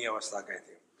उन्मनी अवस्था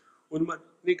कहते हैं।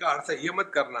 उन्मनी का अर्थ ये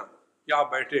मत करना कि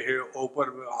आप बैठे हैं ऊपर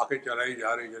आके चलाई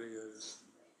जा रही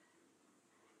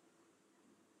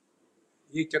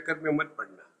ये चक्कर में मत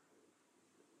पड़ना।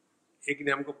 एक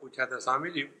ने हमको पूछा था, स्वामी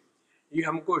जी ये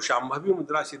हमको शांभवी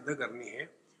मुद्रा सिद्ध करनी है,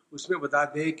 उसमें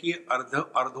बताते हैं कि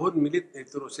अर्धोन्मिलित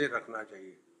नेत्रों से रखना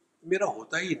चाहिए। मेरा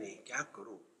होता ही नहीं, क्या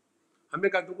करूं। हमने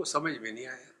कहा तुमको समझ में नहीं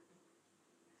आया।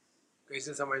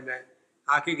 कैसे समझना है,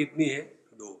 आंखें कितनी है,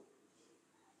 2,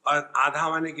 और आधा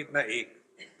माने कितना, 1,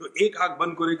 तो एक आंख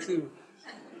बंद करो,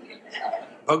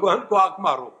 भगवान को आंख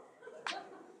मारो।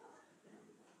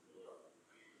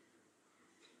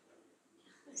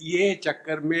 ये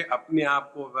चक्कर में अपने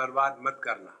आप को बर्बाद मत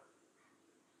करना।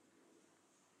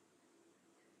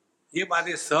 ये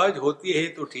बातें सहज होती है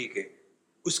तो ठीक है,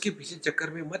 उसके पीछे चक्कर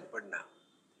में मत पड़ना।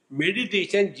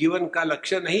 मेडिटेशन जीवन का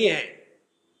लक्ष्य नहीं है,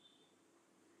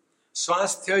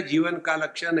 स्वास्थ्य जीवन का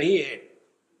लक्ष्य नहीं है,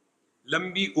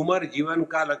 लंबी उम्र जीवन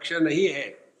का लक्ष्य नहीं है।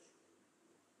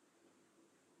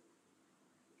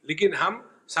 लेकिन हम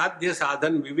साध्य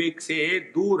साधन विवेक से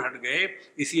दूर हट गए,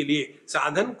 इसीलिए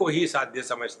साधन को ही साध्य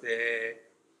समझते हैं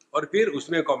और फिर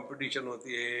उसमें कंपटीशन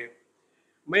होती है।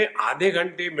 मैं आधे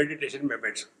घंटे मेडिटेशन में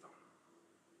बैठ सकता हूं,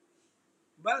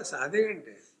 बस आधे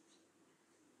घंटे।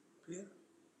 फिर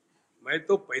मैं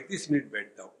तो 35 मिनट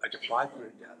बैठता हूं, अच्छा 5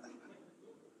 मिनट ज्यादा।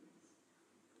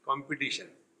 कंपटीशन।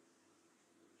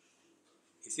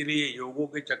 इसीलिए योगों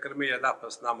के चक्कर में ज्यादा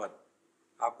फंसना मत,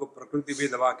 आपको प्रकृति भी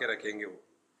दबा के रखेंगे वो।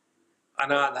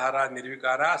 अनाधारा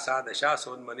निर्विकारा सा दशा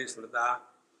सोन्मनी स्मृता।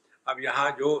 अब यहाँ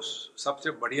जो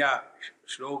सबसे बढ़िया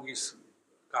श्लोक इस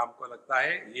काम को लगता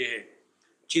है ये है,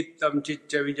 चित्तम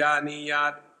चिच्च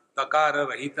विजानीयात् तकार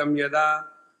रहितम यदा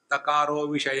तकारो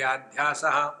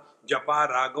विषयाध्यासः जपा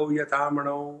रागौ यथा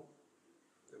मणौ।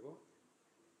 देखो,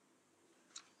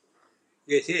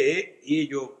 जैसे ये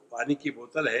जो पानी की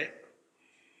बोतल है,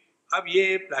 अब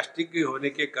ये प्लास्टिक के होने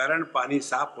के कारण, पानी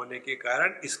साफ होने के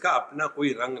कारण इसका अपना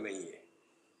कोई रंग नहीं है।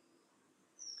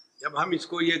 जब हम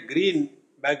इसको ये ग्रीन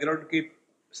बैकग्राउंड के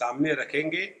सामने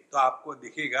रखेंगे तो आपको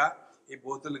दिखेगा ये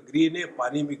बोतल ग्रीन है,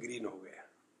 पानी भी ग्रीन हो गया,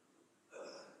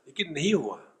 लेकिन नहीं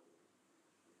हुआ।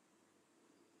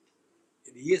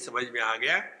 ये समझ में आ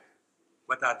गया,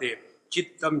 बताते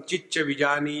चित्तम चिच्च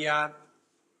विजानीयात्।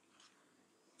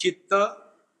 चित्त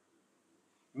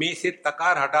में से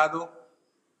तकार हटा दो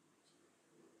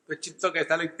तो चित्त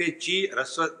कैसा लिखते? ची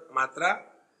ह्रस्व मात्रा,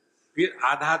 फिर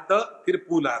आधा त, फिर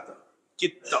पूला त,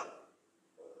 चित्त।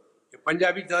 ये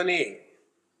पंजाबी त नहीं,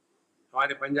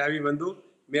 हमारे पंजाबी बंधु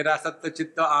मेरा सत्य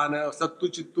चित्त आन, सत्तू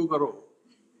चित्तू करो।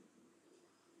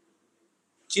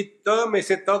 चित्त में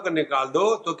से तक निकाल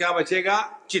दो तो क्या बचेगा?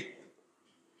 चित्त।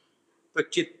 तो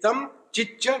चित्तम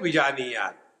चिच्च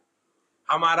विजानीयात,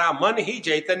 हमारा मन ही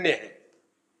चैतन्य है।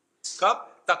 कब?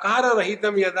 तकार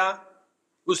रहितम यदा,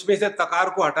 उसमें से तकार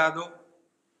को हटा दो।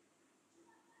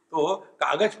 तो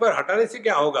कागज पर हटाने से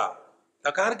क्या होगा?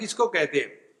 तकार किसको कहते हैं?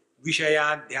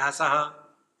 विषयाध्यास,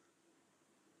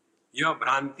 यह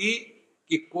भ्रांति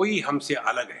कि कोई हमसे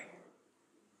अलग है।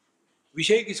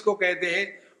 विषय किसको कहते हैं?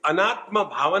 अनात्म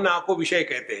भावना को विषय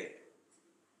कहते हैं।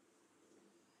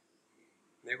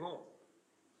 देखो,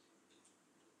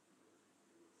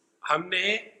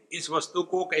 हमने इस वस्तु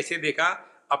को कैसे देखा?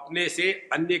 अपने से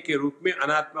अन्य के रूप में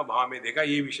अनात्म भाव में देखा,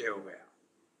 ये विषय हो गया।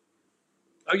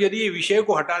 अब यदि ये विषय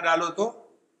को हटा डालो तो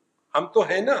हम तो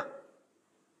है ना।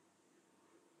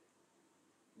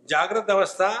 जागृत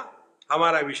अवस्था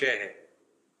हमारा विषय है,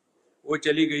 वो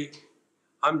चली गई,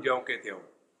 हम ज्यों के त्यों।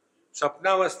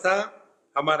 स्वप्नावस्था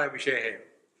हमारा विषय है,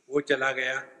 वो चला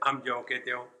गया, हम ज्यों के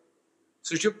त्यों।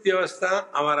 सुषुप्ति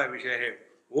अवस्था हमारा विषय है,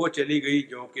 वो चली गई,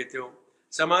 ज्यों के त्यों।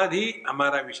 समाधि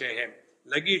हमारा विषय है,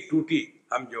 लगी टूटी,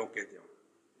 हम ज्यों के त्यों।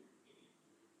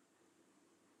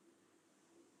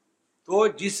 तो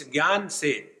जिस ज्ञान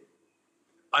से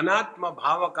अनात्म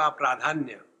भाव का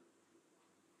प्राधान्य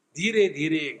धीरे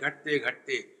धीरे घटते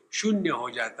घटते शून्य हो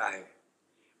जाता है,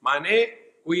 माने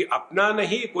कोई अपना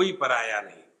नहीं, कोई पराया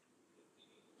नहीं,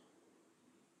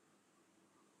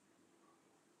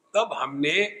 तब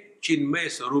हमने चिन्मय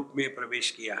स्वरूप में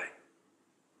प्रवेश किया है।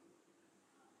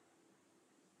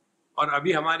 और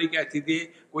अभी हमारी क्या स्थिति है?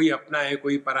 कोई अपना है,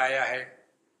 कोई पराया है।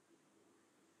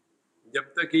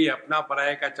 जब तक ये अपना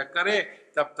पराया का चक्कर है,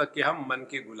 तब तक कि हम मन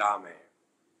के गुलाम हैं।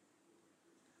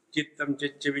 चित्तम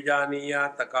चिच्च विजानीया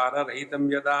तकार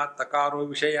रहितम यदा, तकारो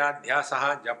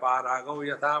विषयाध्यासः जपा रागव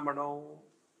यथा मणौ।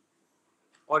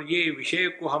 और ये विषय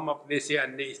को हम अपने से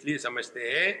अन्य इसलिए समझते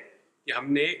हैं कि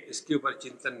हमने इसके ऊपर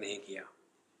चिंतन नहीं किया।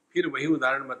 फिर वही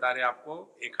उदाहरण बता रहे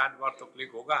आपको, एक आध बार तो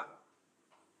क्लिक होगा।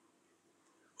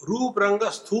 रूप रंग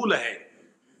स्थूल है,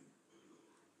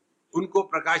 उनको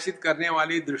प्रकाशित करने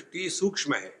वाली दृष्टि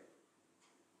सूक्ष्म है,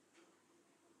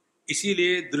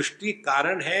 इसीलिए दृष्टि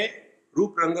कारण है,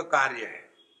 रूप रंग कार्य है।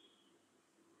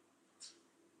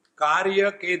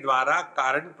 कार्य के द्वारा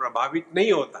कारण प्रभावित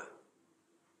नहीं होता,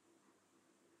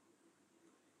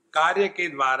 कार्य के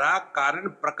द्वारा कारण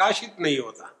प्रकाशित नहीं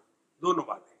होता। दोनों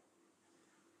बातें।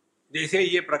 जैसे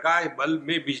ये प्रकाश बल्ब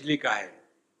में बिजली का है,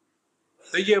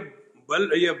 तो ये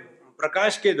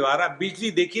प्रकाश के द्वारा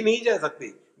बिजली देखी नहीं जा सकती।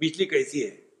 बिजली कैसी है?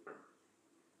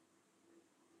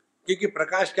 क्योंकि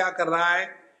प्रकाश क्या कर रहा है?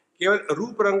 केवल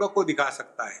रूप रंग को दिखा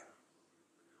सकता है,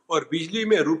 और बिजली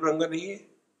में रूप रंग नहीं है।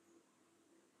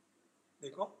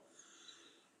 देखो,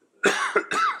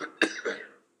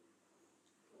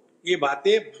 ये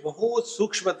बातें बहुत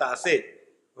सूक्ष्मता से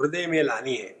हृदय में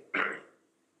लानी है।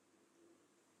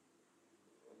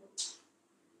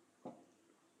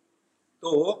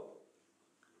 तो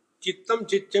चित्तम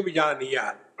चिच्च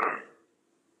विजानीयात्,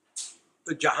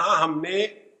 तो जहां हमने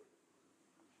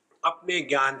अपने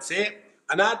ज्ञान से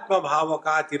अनात्म भाव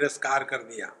का तिरस्कार कर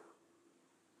दिया,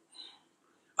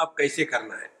 अब कैसे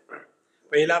करना है?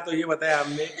 पहला तो ये बताया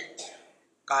हमने,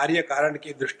 कार्य कारण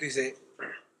की दृष्टि से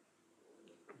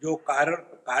जो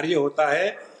कार्य होता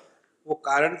है वो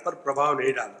कारण पर प्रभाव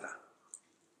नहीं डालता।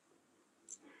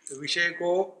 तो विषय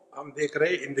को हम देख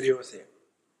रहे इंद्रियों से,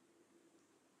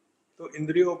 तो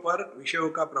इंद्रियों पर विषयों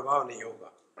का प्रभाव नहीं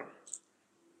होगा।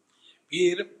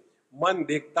 फिर मन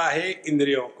देखता है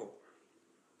इंद्रियों को,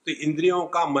 तो इंद्रियों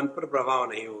का मन पर प्रभाव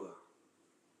नहीं होगा।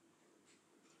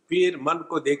 फिर मन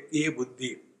को देखती है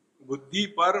बुद्धि, बुद्धि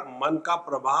पर मन का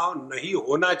प्रभाव नहीं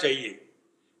होना चाहिए,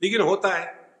 लेकिन होता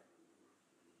है।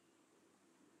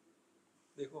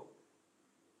 देखो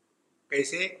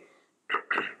कैसे,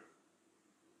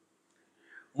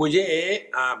 मुझे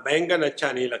बैंगन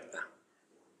अच्छा नहीं लगता,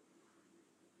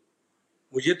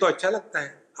 मुझे तो अच्छा लगता है,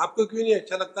 आपको क्यों नहीं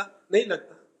अच्छा लगता? नहीं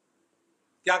लगता।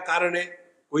 क्या कारण है?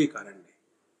 कोई कारण नहीं।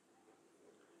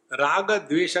 राग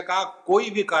द्वेष का कोई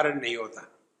भी कारण नहीं होता,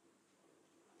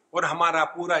 और हमारा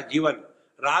पूरा जीवन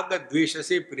राग द्वेष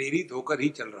से प्रेरित होकर ही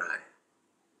चल रहा है।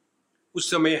 उस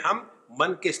समय हम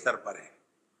मन के स्तर पर हैं।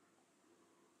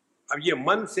 अब ये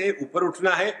मन से ऊपर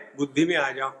उठना है, बुद्धि में आ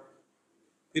जाओ,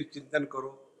 फिर चिंतन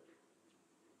करो।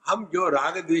 हम जो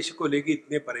राग द्वेष को लेकर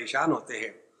इतने परेशान होते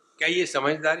हैं, क्या ये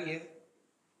समझदारी है?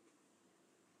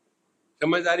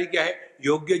 समझदारी क्या है?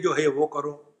 योग्य जो है वो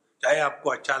करो, चाहे आपको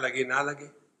अच्छा लगे ना लगे।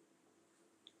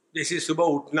 जैसे सुबह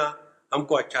उठना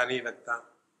हमको अच्छा नहीं लगता,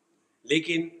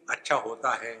 लेकिन अच्छा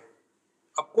होता है।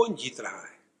 अब कौन जीत रहा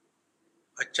है?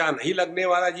 अच्छा नहीं लगने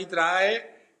वाला जीत रहा है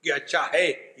कि अच्छा है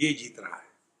ये जीत रहा है?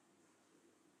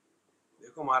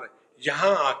 देखो महाराज,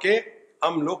 यहां आके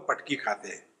हम लोग पटकी खाते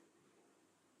हैं।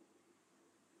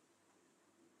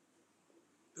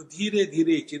 तो धीरे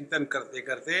धीरे चिंतन करते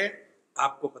करते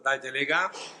आपको पता चलेगा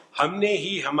हमने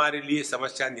ही हमारे लिए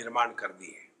समस्या निर्माण कर दी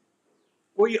है,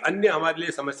 कोई अन्य हमारे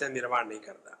लिए समस्या निर्माण नहीं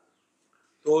करता।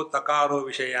 तो तकारो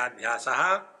विषयाध्यास,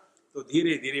 तो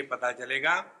धीरे धीरे पता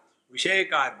चलेगा विषय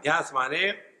का अध्यास माने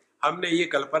हमने ये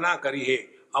कल्पना करी है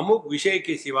अमुक विषय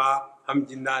के सिवा हम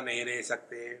जिंदा नहीं रह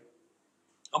सकते,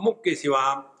 अमुक के सिवा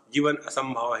जीवन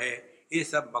असंभव है, ये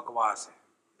सब बकवास है।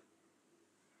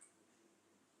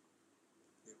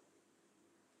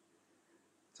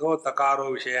 तो तकारो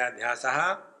विषयाध्यास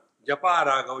जपा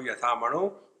राघव यथा मणो,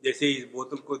 जैसे इस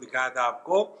बोतल को दिखाया था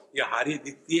आपको, यह हारी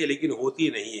दिखती है लेकिन होती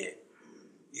नहीं है।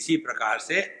 इसी प्रकार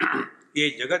से ये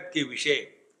जगत के विषय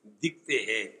दिखते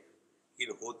हैं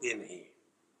लेकिन होते नहीं।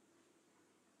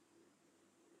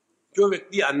 जो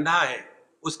व्यक्ति अंधा है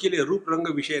उसके लिए रूप रंग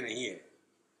विषय नहीं है,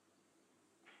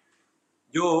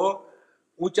 जो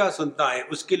ऊंचा सुनता है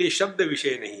उसके लिए शब्द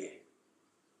विषय नहीं है।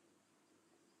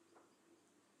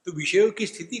 तो विषयों की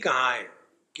स्थिति कहां है?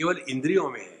 केवल इंद्रियों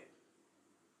में है।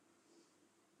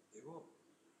 देखो,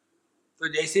 तो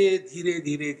जैसे धीरे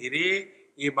धीरे धीरे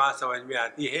ये बात समझ में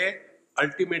आती है,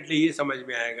 अल्टीमेटली ये समझ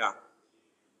में आएगा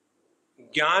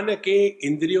ज्ञान के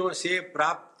इंद्रियों से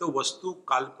प्राप्त वस्तु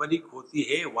काल्पनिक होती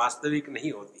है, वास्तविक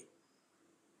नहीं होती।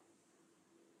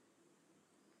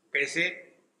 कैसे?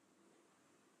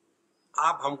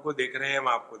 आप हमको देख रहे हैं, हम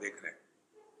आपको देख रहे हैं,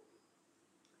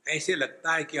 ऐसे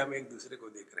लगता है कि हम एक दूसरे को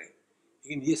देख रहे हैं,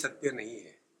 लेकिन ये सत्य नहीं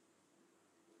है।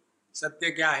 सत्य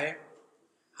क्या है?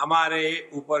 हमारे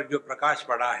ऊपर जो प्रकाश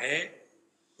पड़ा है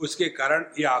उसके कारण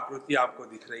ये आकृति आपको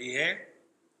दिख रही है,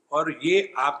 और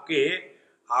ये आपके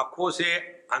आंखों से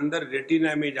अंदर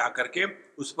रेटिना में जाकर के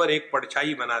उस पर एक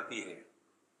परछाई बनाती है,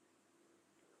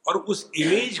 और उस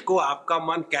इमेज को आपका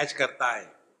मन कैच करता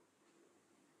है।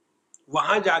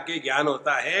 वहां जाके ज्ञान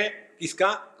होता है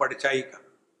किसका? परछाई का।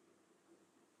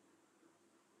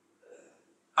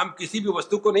 हम किसी भी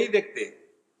वस्तु को नहीं देखते,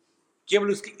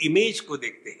 केवल उसकी इमेज को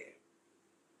देखते हैं।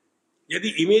 यदि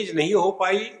इमेज नहीं हो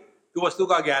पाई तो वस्तु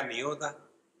का ज्ञान नहीं होता।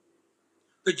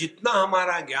 तो जितना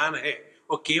हमारा ज्ञान है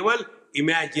वो केवल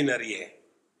इमेजिनरी है।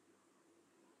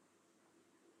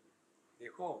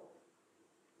 देखो,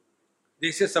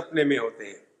 जैसे सपने में होते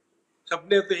हैं,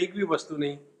 सपने तो एक भी वस्तु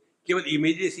नहीं, केवल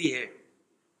इमेजेस ही है।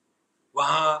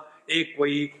 वहां एक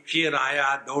कोई शेर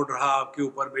आया, दौड़ रहा, आपके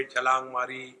ऊपर में छलांग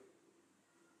मारी,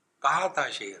 कहा था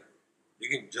शेर,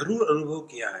 लेकिन जरूर अनुभव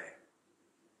किया है।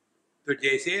 तो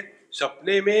जैसे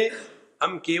सपने में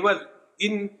हम केवल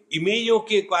इन इमेजों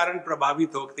के कारण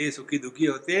प्रभावित होते, सुखी दुखी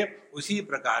होते, उसी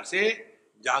प्रकार से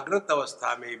जागृत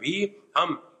अवस्था में भी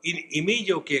हम इन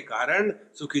इमेजों के कारण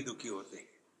सुखी दुखी होते हैं।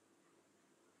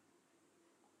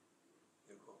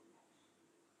 देखो,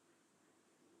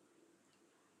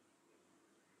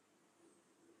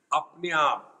 अपने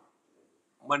आप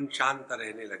मन शांत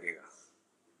रहने लगेगा,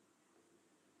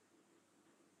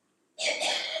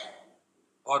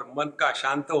 और मन का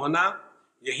शांत होना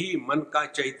यही मन का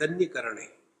चैतन्यकरण है।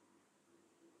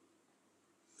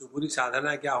 तो पूरी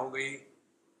साधना क्या हो गई?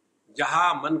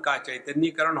 जहां मन का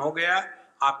चैतन्यकरण हो गया,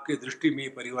 आपके दृष्टि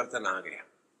में परिवर्तन आ गया।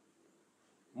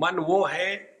 मन वो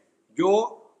है जो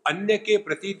अन्य के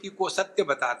प्रतीति को सत्य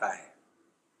बताता है,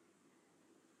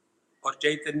 और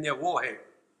चैतन्य वो है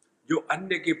जो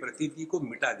अन्य के प्रतीति को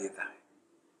मिटा देता है।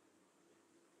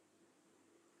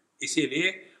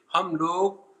 इसीलिए हम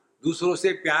लोग दूसरों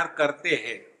से प्यार करते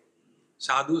हैं,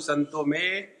 साधु संतों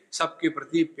में सबके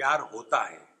प्रति प्यार होता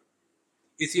है,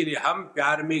 इसीलिए हम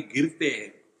प्यार में गिरते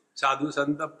हैं। साधु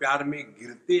संत प्यार में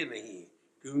गिरते नहीं,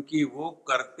 क्योंकि वो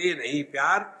करते नहीं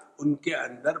प्यार, उनके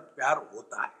अंदर प्यार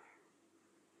होता है।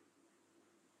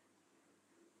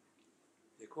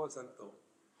 देखो संतों,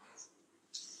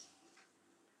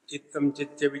 चित्तम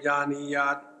चित्त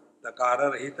विजानीयात् तकार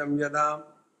रहितम यदा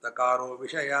तकारो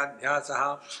विषयाध्यासः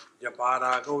जपा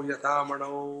राघव यथा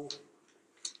मणौ।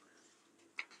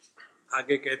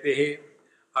 आगे कहते हैं,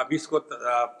 अब इसको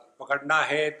पकड़ना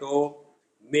है तो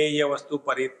ज्ञेय वस्तु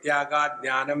परित्यागा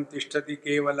ज्ञानम तिष्ठति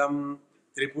केवलम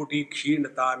त्रिपुटी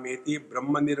क्षीणता मेति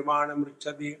ब्रह्म निर्माण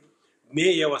मृच्छति।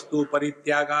 ज्ञेय वस्तु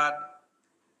परित्यागा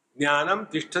ज्ञानम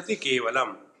तिष्ठति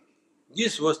केवलम,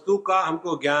 जिस वस्तु का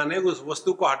हमको ज्ञान है उस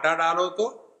वस्तु को हटा डालो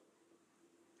तो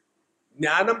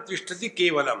ज्ञानम तिष्ठति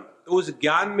केवलम, तो उस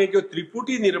ज्ञान में जो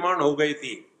त्रिपुटी निर्माण हो गई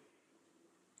थी,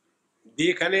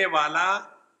 देखने वाला,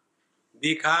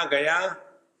 देखा गया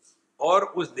और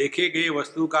उस देखे गए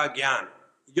वस्तु का ज्ञान,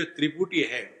 जो त्रिपुटी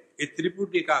है, इस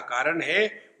त्रिपुटी का कारण है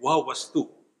वह वस्तु।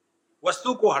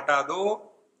 वस्तु को हटा दो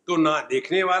तो ना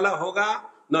देखने वाला होगा,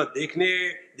 ना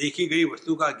देखी गई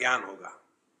वस्तु का ज्ञान होगा।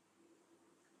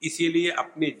 इसीलिए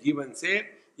अपने जीवन से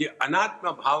ये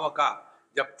अनात्म भाव का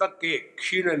जब तक के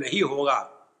क्षीण नहीं होगा,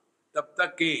 तब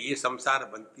तक के ये संसार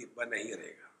बन ही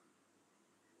रहेगा।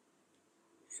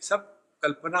 ये सब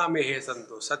कल्पना में है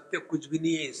संतो, सत्य कुछ भी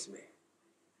नहीं है इसमें।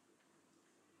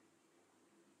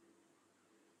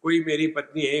 कोई मेरी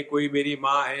पत्नी है, कोई मेरी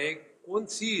माँ है, कौन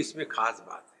सी इसमें खास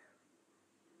बात है?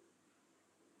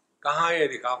 कहाँ है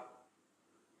दिखाओ।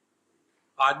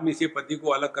 आदमी से पति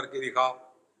को अलग करके दिखाओ,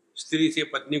 स्त्री से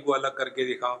पत्नी को अलग करके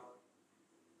दिखाओ।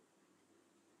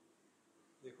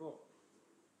 देखो,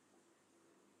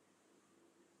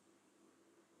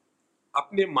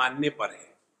 अपने मानने पर है,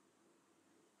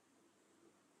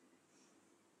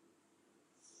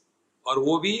 और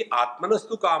वो भी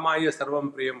आत्मनस्तु कामाय सर्वम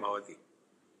प्रियम भवति।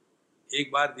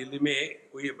 एक बार दिल्ली में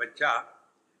कोई बच्चा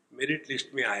मेरिट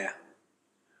लिस्ट में आया,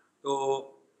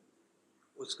 तो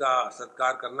उसका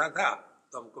सत्कार करना था,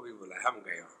 तो हमको भी बुलाया, हम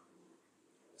गए।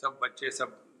 सब बच्चे,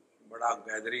 सब बड़ा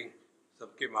गैदरिंग,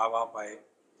 सबके माँ बाप आए,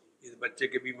 इस बच्चे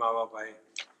के भी माँ बाप आए।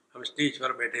 हम स्टेज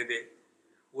पर बैठे थे,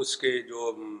 उसके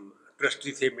जो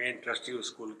ट्रस्टी थे, मेन ट्रस्टी उस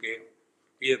स्कूल के,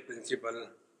 फिर प्रिंसिपल,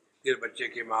 फिर बच्चे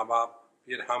के माँ बाप,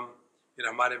 फिर हम, फिर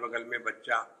हमारे बगल में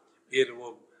बच्चा, फिर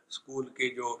वो स्कूल के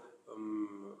जो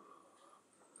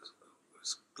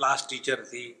क्लास टीचर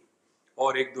थी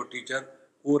और एक दो टीचर,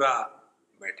 पूरा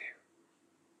बैठे।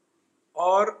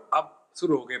 और अब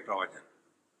शुरू हो गए प्रवचन।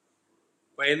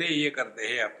 पहले ये करते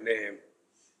हैं अपने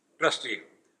ट्रस्टी,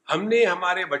 हमने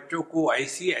हमारे बच्चों को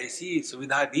ऐसी ऐसी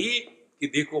सुविधा दी कि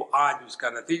देखो आज उसका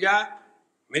नतीजा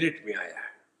मेरिट में आया है,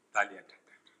 तालियां।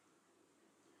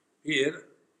 फिर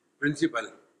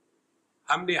प्रिंसिपल,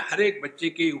 हमने हर एक बच्चे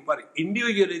के ऊपर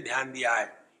इंडिविजुअली ध्यान दिया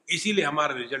है, इसीलिए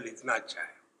हमारा रिजल्ट इतना अच्छा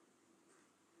है।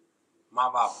 माँ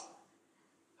बाप,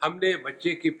 हमने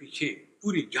बच्चे के पीछे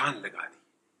पूरी जान लगा दी,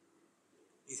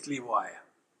 इसलिए वो आया।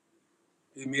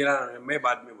 फिर मैं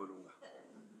बाद में बोलूंगा।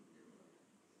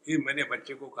 फिर मैंने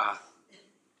बच्चे को कहा,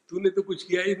 तूने तो कुछ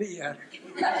किया ही नहीं यार,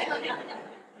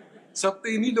 सब तो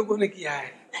इन्हीं लोगों ने किया है।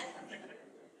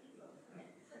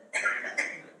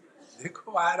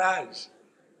 देखो महाराज,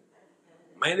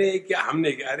 मैंने क्या,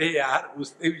 हमने क्या, अरे यार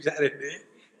उसने बेचारे ने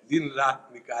दिन रात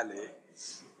निकाले,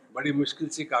 बड़ी मुश्किल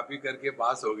से कॉपी करके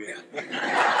पास हो गया।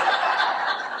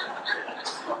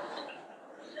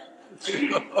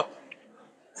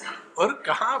 और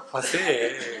कहाँ फंसे,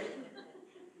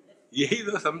 यही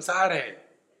तो संसार है।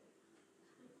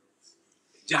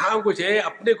 जहां कुछ है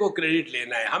अपने को क्रेडिट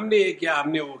लेना है, हमने ये किया,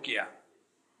 हमने वो किया।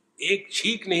 एक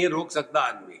छींक नहीं रोक सकता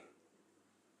आदमी।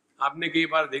 आपने कई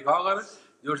बार देखा होगा ना,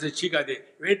 जोर से छींक आती,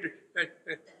 वेट,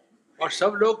 और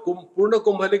सब लोग पूर्ण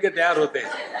कुंभ लेके तैयार होते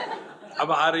हैं,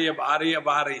 अब आ रही, अब आ रही, अब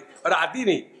आ रही, और आती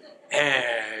नहीं।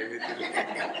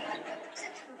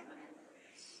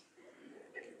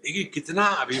 देखिए कितना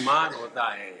अभिमान होता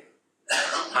है,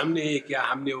 हमने ये किया,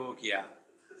 हमने वो किया।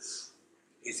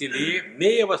 इसीलिए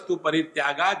नेय वस्तु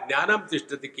परित्यागा ज्ञानम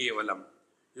तिष्ठति केवलम।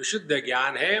 जो शुद्ध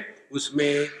ज्ञान है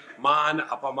उसमें मान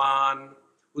अपमान,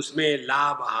 उसमें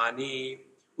लाभ हानि,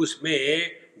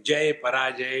 उसमें जय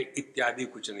पराजय इत्यादि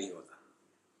कुछ नहीं होता।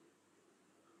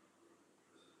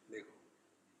 देखो,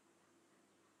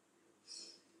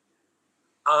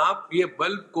 आप ये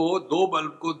दो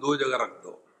बल्ब को दो जगह रख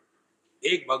दो,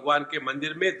 एक भगवान के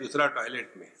मंदिर में, दूसरा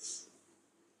टॉयलेट में,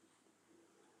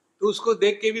 तो उसको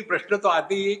देख के भी प्रश्न तो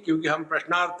आते ही, क्योंकि हम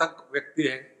प्रश्नार्थक व्यक्ति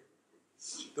हैं।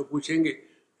 तो पूछेंगे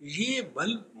ये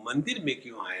बल्ब मंदिर में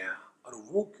क्यों आया और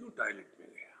वो क्यों टॉयलेट में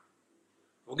गया?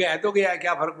 हो गया है तो गया,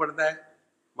 क्या फर्क पड़ता है?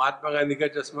 महात्मा गांधी का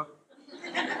चश्मा,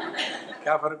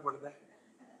 क्या फर्क पड़ता है?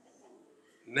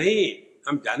 नहीं,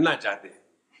 हम जानना चाहते हैं,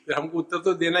 फिर हमको उत्तर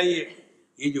तो देना ही है।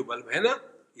 ये जो बल्ब है ना,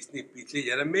 इसने पिछले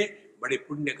जन्म में बड़े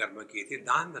पुण्य कर्म किए थे,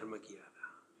 दान धर्म किया था,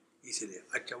 इसलिए।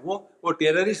 अच्छा, वो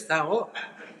टेररिस्ट था वो।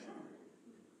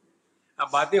 अब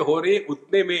बातें हो रही,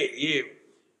 उतने में ये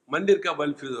मंदिर का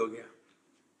बल्ब फ्यूज हो गया।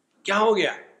 क्या हो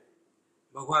गया?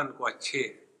 भगवान को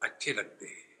अच्छे लगते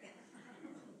हैं,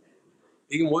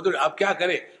 लेकिन वो तो अब क्या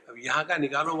करे, अब यहाँ का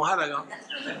निकालो वहां लगाओ,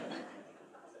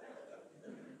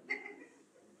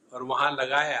 और वहां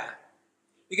लगाया।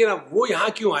 लेकिन अब वो यहाँ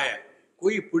क्यों आया?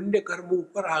 कोई पुण्य कर्म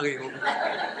ऊपर आ गए होंगे।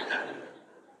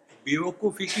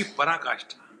 बेवकूफी की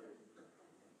पराकाष्ठा,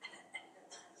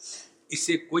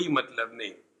 इससे कोई मतलब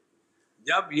नहीं।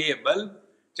 जब ये बल्ब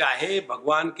चाहे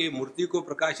भगवान के मूर्ति को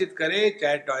प्रकाशित करे,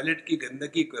 चाहे टॉयलेट की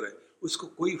गंदगी करे, उसको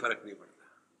कोई फर्क नहीं पड़ता।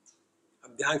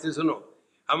 अब ध्यान से सुनो,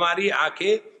 हमारी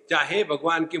आंखें चाहे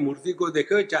भगवान की मूर्ति को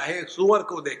देखे, चाहे सुअर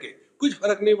को देखे, कुछ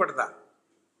फर्क नहीं पड़ता।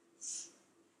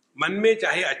 मन में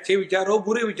चाहे अच्छे विचार हो,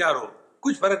 बुरे विचार हो,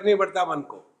 कुछ फर्क नहीं पड़ता मन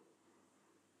को।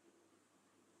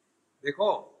 देखो,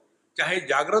 चाहे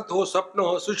जागृत हो, स्वप्न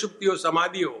हो, सुषुप्ति हो,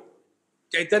 समाधि हो,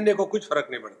 चैतन्य को कुछ फर्क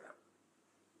नहीं पड़ता।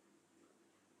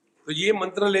 तो ये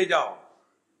मंत्र ले जाओ,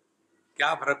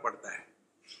 क्या फर्क पड़ता है?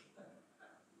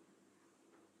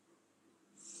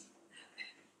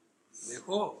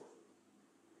 देखो,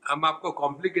 हम आपको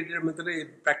कॉम्प्लिकेटेड मंत्र,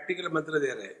 प्रैक्टिकल मंत्र दे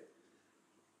रहे हैं।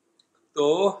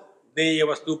 तो देय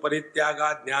वस्तु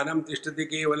परित्यागा ज्ञानम तिष्ठति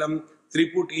केवलम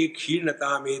त्रिपुटी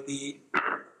क्षीणतामेति।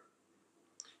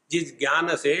 जिस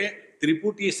ज्ञान से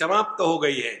त्रिपुटी समाप्त हो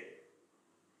गई है,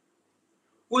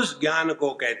 उस ज्ञान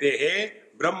को कहते हैं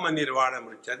ब्रह्म निर्वाण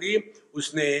मृच्छति।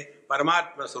 उसने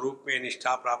परमात्मा स्वरूप में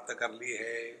निष्ठा प्राप्त कर ली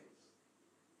है।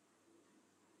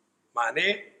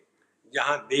 माने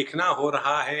जहां देखना हो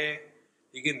रहा है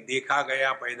लेकिन देखा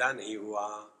गया पैदा नहीं हुआ,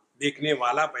 देखने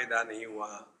वाला पैदा नहीं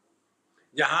हुआ।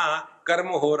 जहां कर्म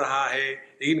हो रहा है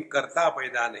लेकिन कर्ता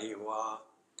पैदा नहीं हुआ।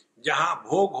 जहां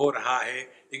भोग हो रहा है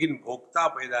लेकिन भोक्ता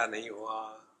पैदा नहीं हुआ,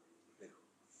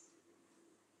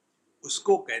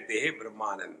 उसको कहते हैं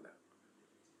ब्रह्मानंद।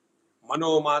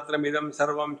 मनोमात्रमिदं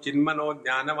सर्वं चिन्मनो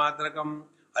ज्ञानमात्रकम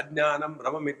अज्ञानम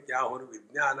भ्रममित्याहुर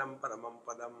विज्ञानम परमं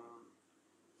पदम।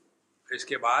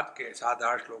 इसके बाद के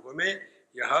 7-8 श्लोकों में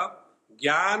यह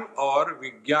ज्ञान और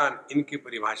विज्ञान, इनकी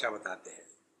परिभाषा बताते हैं।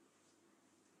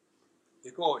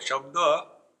 देखो, शब्द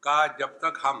का जब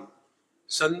तक हम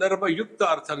संदर्भ युक्त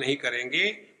अर्थ नहीं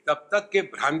करेंगे तब तक के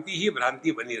भ्रांति ही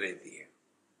भ्रांति बनी रहती है।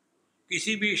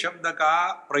 किसी भी शब्द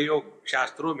का प्रयोग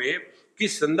शास्त्रों में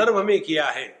किस संदर्भ में किया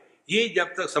है, ये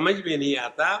जब तक समझ में नहीं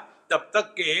आता तब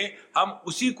तक के हम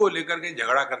उसी को लेकर के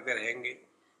झगड़ा करते रहेंगे।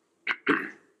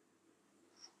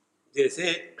 जैसे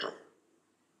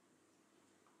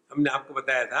हमने आपको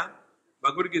बताया था,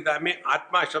 भगवद गीता में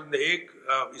आत्मा शब्द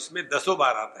इसमें 10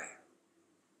 बार आता है।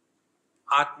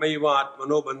 आत्मैव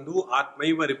आत्मनो बंधु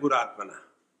आत्मैव रिपुरात्मना।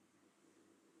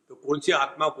 तो कौन सी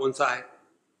आत्मा, कौन सा है?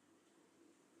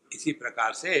 इसी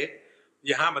प्रकार से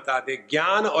यहां बता दे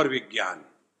ज्ञान और विज्ञान।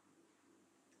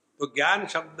 तो ज्ञान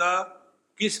शब्द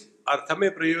किस अर्थ में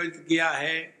प्रयोजित किया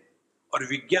है और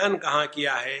विज्ञान कहां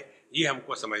किया है, ये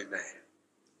हमको समझना है।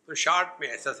 तो शॉर्ट में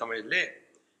ऐसा समझ ले,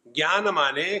 ज्ञान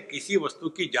माने किसी वस्तु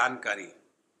की जानकारी,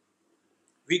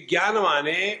 विज्ञान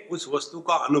माने उस वस्तु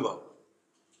का अनुभव।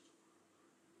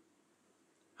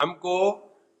 हमको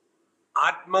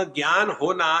आत्मज्ञान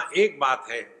होना एक बात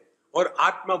है और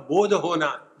आत्मबोध होना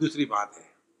दूसरी बात है।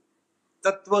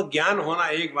 तत्व ज्ञान होना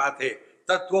एक बात है,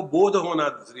 तत्व बोध होना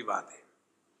दूसरी बात है।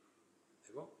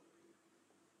 देखो,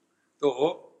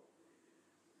 तो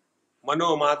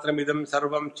मनोमात्रमिदं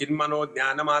सर्वं चिन्मनो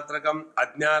ज्ञानमात्रकम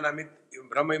अज्ञानमित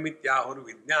भ्रममित्याहुर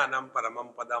विज्ञानम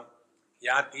परमं पदम।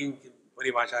 यहाँ 3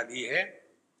 परिभाषा दी है।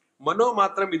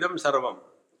 मनोमात्रमिदं सर्वम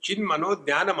चिन्मनो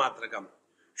ज्ञानमात्रकम।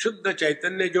 शुद्ध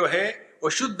चैतन्य जो है वो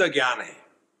शुद्ध ज्ञान है,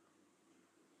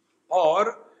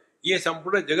 और ये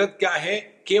संपूर्ण जगत क्या है?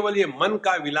 केवल ये मन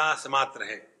का विलास मात्र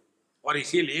है, और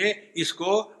इसीलिए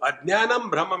इसको अज्ञानम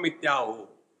भ्रमम इत्याहु।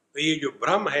 तो ये जो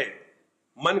भ्रम है,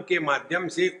 मन के माध्यम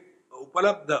से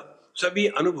उपलब्ध सभी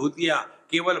अनुभूतियां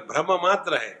केवल भ्रम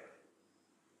मात्र है।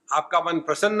 आपका मन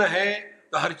प्रसन्न है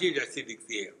तो हर चीज अच्छी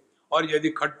दिखती है, और यदि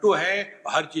खट्टू है तो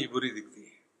हर चीज बुरी दिखती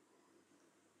है।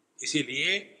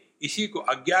 इसीलिए इसी को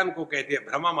अज्ञान को कहते हैं।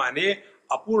 भ्रम माने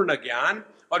अपूर्ण ज्ञान,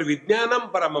 और विज्ञानम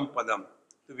परमं पदम।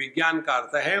 तो विज्ञान का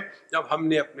अर्थ है जब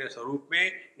हमने अपने स्वरूप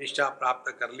में निष्ठा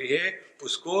प्राप्त कर ली है,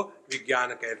 उसको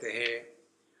विज्ञान कहते हैं।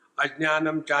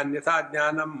 अज्ञानम चान्यथा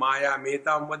ज्ञानम माया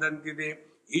मेताम वदन्ति ते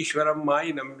ईश्वरम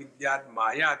मायिनम विद्यात्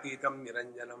मायातीतम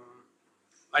निरंजनम।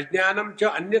 अज्ञानम च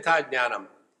अन्यथा ज्ञानम।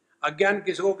 अज्ञान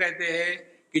किसको कहते हैं?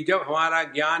 कि जब हमारा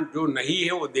ज्ञान जो नहीं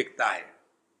है वो देखता है।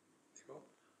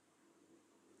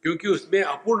 क्योंकि उसमें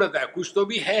अपूर्णता है, कुछ तो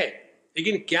भी है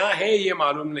लेकिन क्या है ये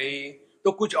मालूम नहीं,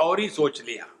 तो कुछ और ही सोच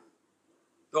लिया।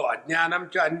 तो अज्ञानम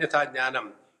च अन्यथा ज्ञानम,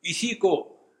 इसी को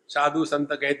साधु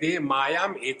संत कहते हैं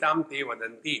मायाम एताम ते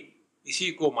वदंती। इसी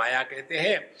को माया कहते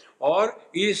हैं,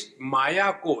 और इस माया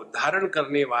को धारण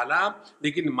करने वाला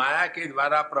लेकिन माया के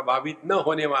द्वारा प्रभावित न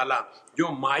होने वाला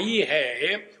जो माई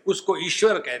है, उसको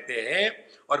ईश्वर कहते हैं।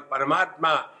 और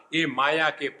परमात्मा ये माया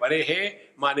के परे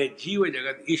है, माने जीव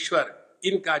जगत ईश्वर,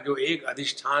 इनका जो एक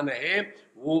अधिष्ठान है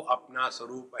वो अपना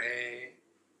स्वरूप है।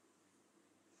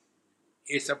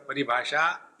 ये सब परिभाषा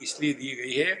इसलिए दी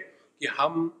गई है कि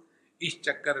हम इस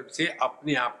चक्कर से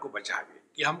अपने आप को बचावें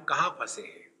कि हम कहाँ फंसे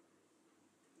हैं।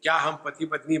 क्या हम पति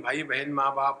पत्नी भाई बहन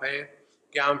माँ बाप है,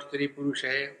 क्या हम स्त्री पुरुष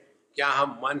है, क्या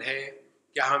हम मन है,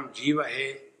 क्या हम जीव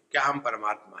है, क्या हम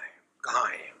परमात्मा है, कहाँ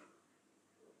है हम?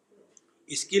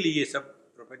 इसके लिए ये सब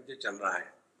प्रपंच चल रहा है।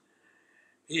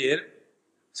 फिर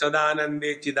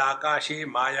सदानंदे चिदाकाशे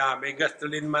माया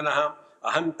मेघस्थलिन मनः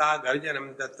अहंता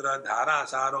गर्जनम तत्र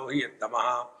धारासारो हि तमः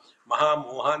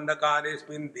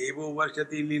महामोहांधकारेस्मिन् देवो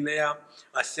वर्षति लीलया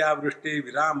अस्या वृष्टि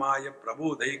विरामाय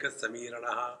प्रबोधैक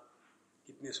समीरणः।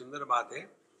 कितनी सुंदर बात है।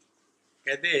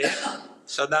 कहते हैं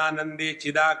सदानंदे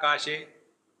चिदाकाशे,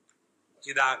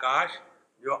 चिदाकाश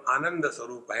जो आनंद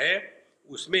स्वरूप है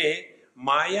उसमें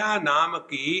माया नाम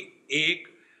की एक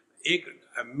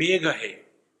मेघ है।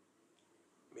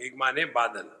 मेघ माने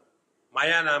बादल,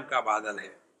 माया नाम का बादल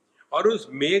है। और उस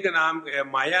मेघ नाम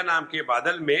माया नाम के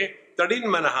बादल में तड़िन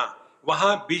मनहा,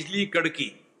 वहां बिजली कड़की।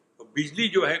 तो बिजली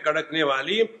जो है कड़कने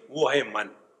वाली वो है मन।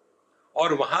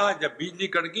 और वहां जब बिजली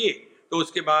कड़की तो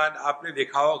उसके बाद आपने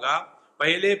देखा होगा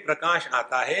पहले प्रकाश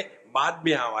आता है, बाद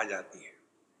में आवाज आती है।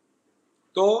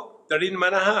 तो तड़िन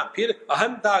मनहा, फिर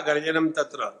अहंता गर्जनम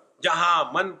तत्र,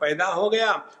 जहां मन पैदा हो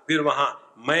गया फिर वहां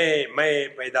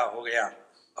मैं पैदा हो गया।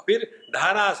 फिर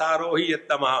धारासारोही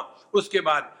तमः, उसके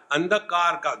बाद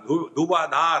अंधकार का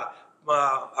धुआंधार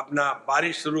अपना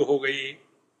बारिश शुरू हो गई।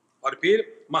 और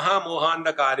फिर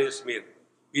महामोहांधकार स्मिर,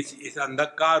 इस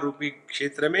अंधकार रूपी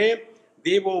क्षेत्र में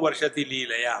देवो वर्षति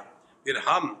लीलया, फिर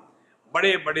हम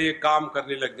बड़े बड़े काम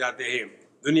करने लग जाते हैं।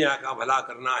 दुनिया का भला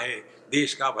करना है,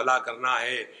 देश का भला करना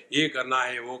है, ये करना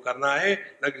है, वो करना है,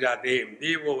 लग जाते हैं।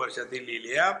 देवो वर्षति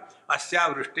लीलया अस्या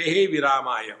वृष्टि ही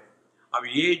विरामाय। अब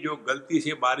ये जो गलती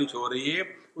से बारिश हो रही है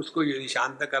उसको यदि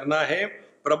शांत करना है,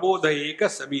 प्रबोध एक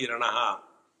समीरण,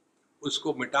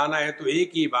 उसको मिटाना है तो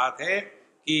एक ही बात है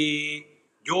कि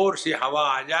जोर से हवा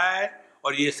आ जाए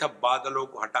और ये सब बादलों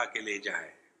को हटा के ले जाए।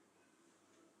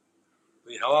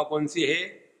 तो ये हवा कौन सी है?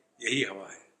 यही हवा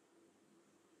है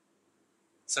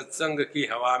सत्संग की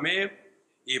हवा में।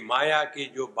 ये माया के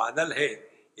जो बादल है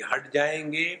ये हट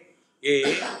जाएंगे।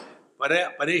 ये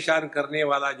परेशान करने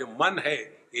वाला जो मन है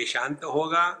ये शांत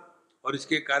होगा और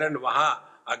इसके कारण वहां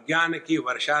अज्ञान की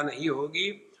वर्षा नहीं होगी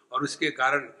और उसके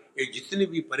कारण ये जितनी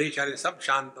भी परेशानी सब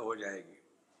शांत हो जाएगी।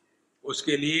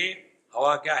 उसके लिए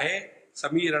हवा क्या है?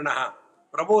 समीरण,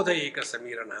 प्रबोध एक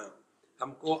समीरण।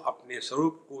 हमको अपने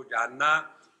स्वरूप को जानना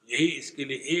यही इसके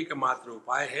लिए एकमात्र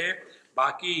उपाय है।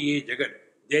 बाकी ये जगत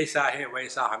जैसा है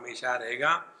वैसा हमेशा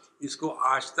रहेगा। इसको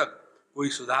आज तक कोई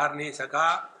सुधार नहीं सका,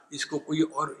 इसको कोई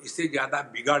और इससे ज्यादा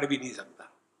बिगाड़ भी नहीं सकता।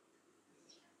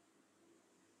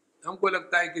 हमको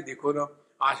लगता है कि देखो ना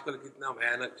आजकल कितना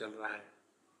भयानक चल रहा है,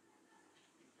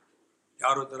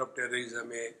 चारों तरफ टेररिज्म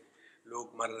में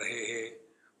लोग मर रहे हैं,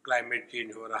 क्लाइमेट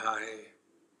चेंज हो रहा है।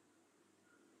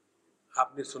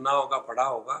 आपने सुना होगा, पढ़ा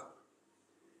होगा,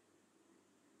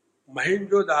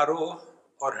 मोहनजोदारो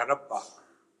और हड़प्पा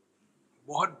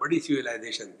बहुत बड़ी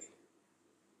सिविलाइजेशन थी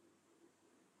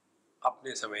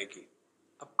अपने समय की।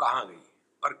 अब कहाँ गई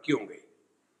और क्यों गई?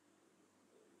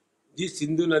 जिस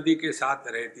सिंधु नदी के साथ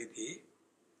रहती थी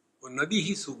वो नदी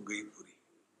ही सूख गई पूरी।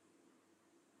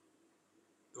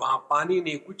 तो वहां पानी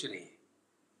नहीं, कुछ नहीं,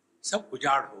 सब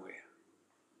उजाड़ हो गया।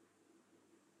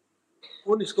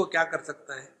 कौन इसको क्या कर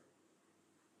सकता है?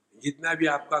 जितना भी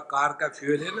आपका कार का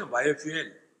फ्यूल है ना,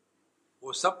 बायोफ्यूल,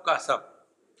 वो सब का सब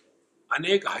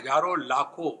अनेक हजारों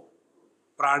लाखों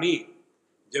प्राणी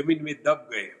जमीन में दब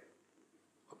गए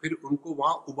और फिर उनको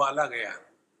वहां उबाला गया।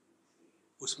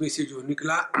 उसमें से जो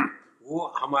निकला वो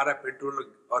हमारा पेट्रोल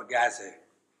और गैस है।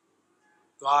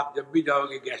 तो आप जब भी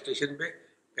जाओगे गैस स्टेशन पे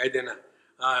कह देना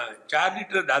 4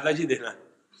 लीटर दादाजी देना।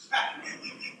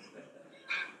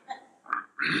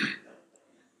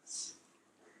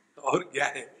 और क्या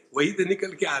है, वही तो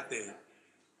निकल के आते हैं।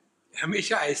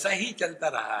 हमेशा ऐसा ही चलता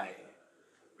रहा है।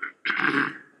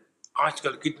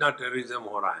 आजकल कितना टेररिज्म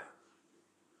हो रहा है।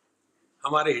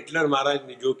 हमारे हिटलर महाराज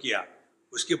ने जो किया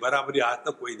उसकी बराबरी आज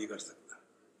तक कोई नहीं कर सकता।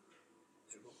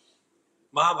 देखो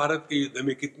महाभारत के युद्ध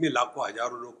में कितने लाखों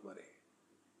हजारों लोग मरे।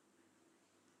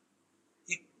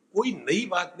 ये कोई नई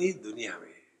बात नहीं दुनिया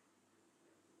में,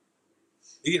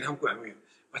 लेकिन हमको हमें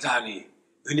पता नहीं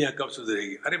दुनिया कब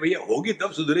सुधरेगी। अरे भैया होगी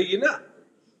तब सुधरेगी ना।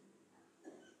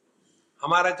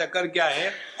 हमारा चक्कर क्या है,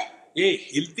 ये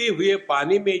हिलते हुए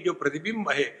पानी में जो प्रतिबिंब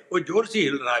है वो जोर से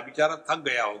हिल रहा है, बेचारा थक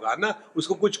गया होगा ना,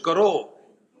 उसको कुछ करो।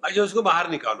 अच्छा उसको बाहर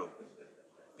निकालो,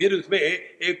 फिर उसमें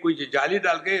एक कोई जाली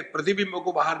डाल के प्रतिबिंब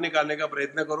को बाहर निकालने का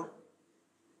प्रयत्न करो,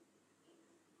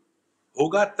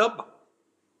 होगा तब।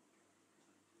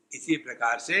 इसी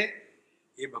प्रकार से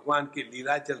ये भगवान की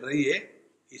लीला चल रही है,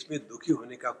 इसमें दुखी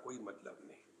होने का कोई मतलब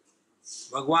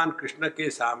नहीं। भगवान कृष्ण के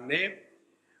सामने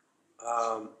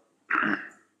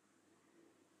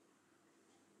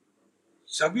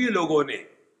सभी लोगों ने,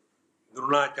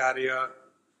 द्रोणाचार्य,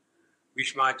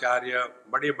 भीष्माचार्य,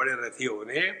 बड़े बड़े रथियों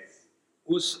ने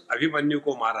उस अभिमन्यु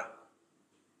को मारा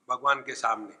भगवान के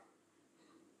सामने।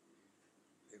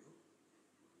 देखो,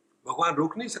 भगवान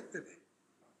रोक नहीं सकते थे।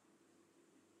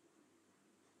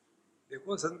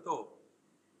 देखो संतो,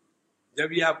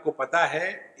 जब ये आपको पता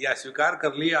है या स्वीकार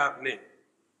कर लिया आपने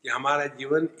कि हमारा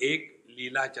जीवन एक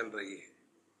लीला चल रही है,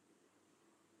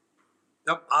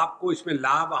 तब आपको इसमें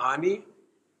लाभ हानि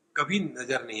कभी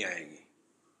नजर नहीं आएगी।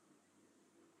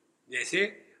 जैसे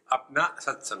अपना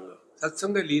सत्संग,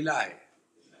 सत्संग लीला है।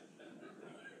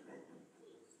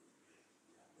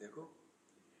 देखो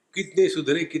कितने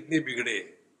सुधरे कितने बिगड़े।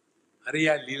 अरे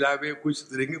यार, लीला में कुछ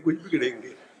सुधरेंगे कुछ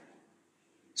बिगड़ेंगे,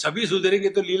 सभी सुधरेंगे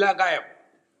तो लीला गायब।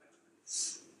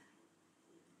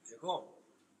 देखो,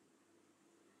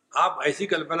 आप ऐसी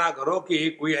कल्पना करो कि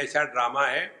एक कोई ऐसा ड्रामा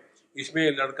है,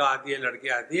 इसमें लड़का आती है लड़की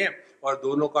आती है और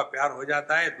दोनों का प्यार हो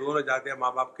जाता है, दोनों जाते हैं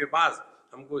माँ बाप के पास,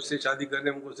 हमको उससे शादी करनी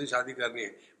है, हमको उससे शादी करनी है।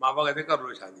 माँ बाप कहते कर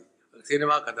लो शादी,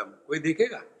 सिनेमा खत्म। कोई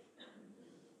देखेगा?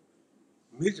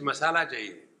 मिर्च मसाला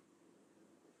चाहिए।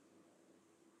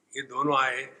 ये दोनों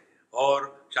आए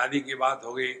और शादी की बात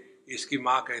हो गई। इसकी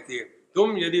माँ कहती है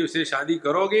तुम यदि उससे शादी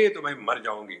करोगे तो मैं मर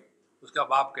जाऊंगी। उसका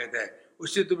बाप कहता है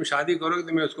उससे तुम शादी करोगे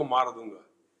तो मैं उसको मार दूंगा।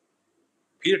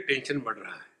 फिर टेंशन बढ़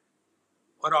रहा है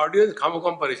और ऑडियंस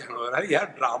खामोखाम परेशान हो रहा है। यार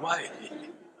ड्रामा है ये।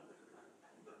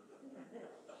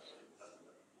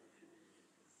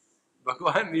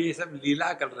 भगवान ये सब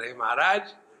लीला कर रहे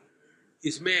महाराज,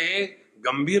 इसमें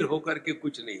गंभीर होकर के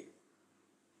कुछ नहीं।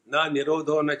 न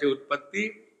निरोधो न च उत्पत्ति,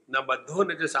 न बद्धो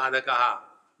न च साधकः,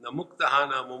 न मुक्तः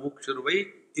न मुमुक्षुर्वै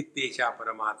इत्येषा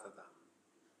परमार्थता।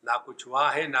 ना कुछ हुआ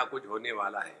है ना कुछ होने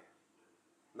वाला है,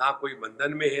 ना कोई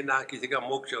बंधन में है ना किसी का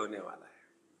मोक्ष होने वाला है।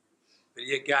 फिर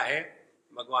ये क्या है?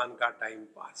 भगवान का टाइम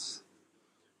पास।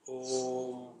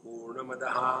 ओम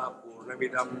पूर्णमदः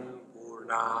पूर्णमिदं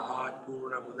पूर्णात्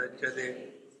पूर्णमुदच्यते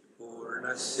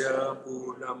पूर्णस्य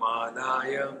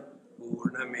पूर्णमादाय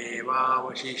पूर्णमेवावशिष्यते।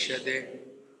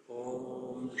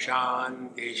 ओम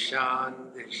शांति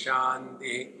शांति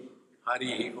शांति।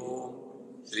 हरि ओम।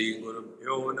 श्री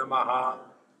गुरुभ्यो नमः।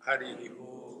 हरि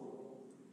ओम।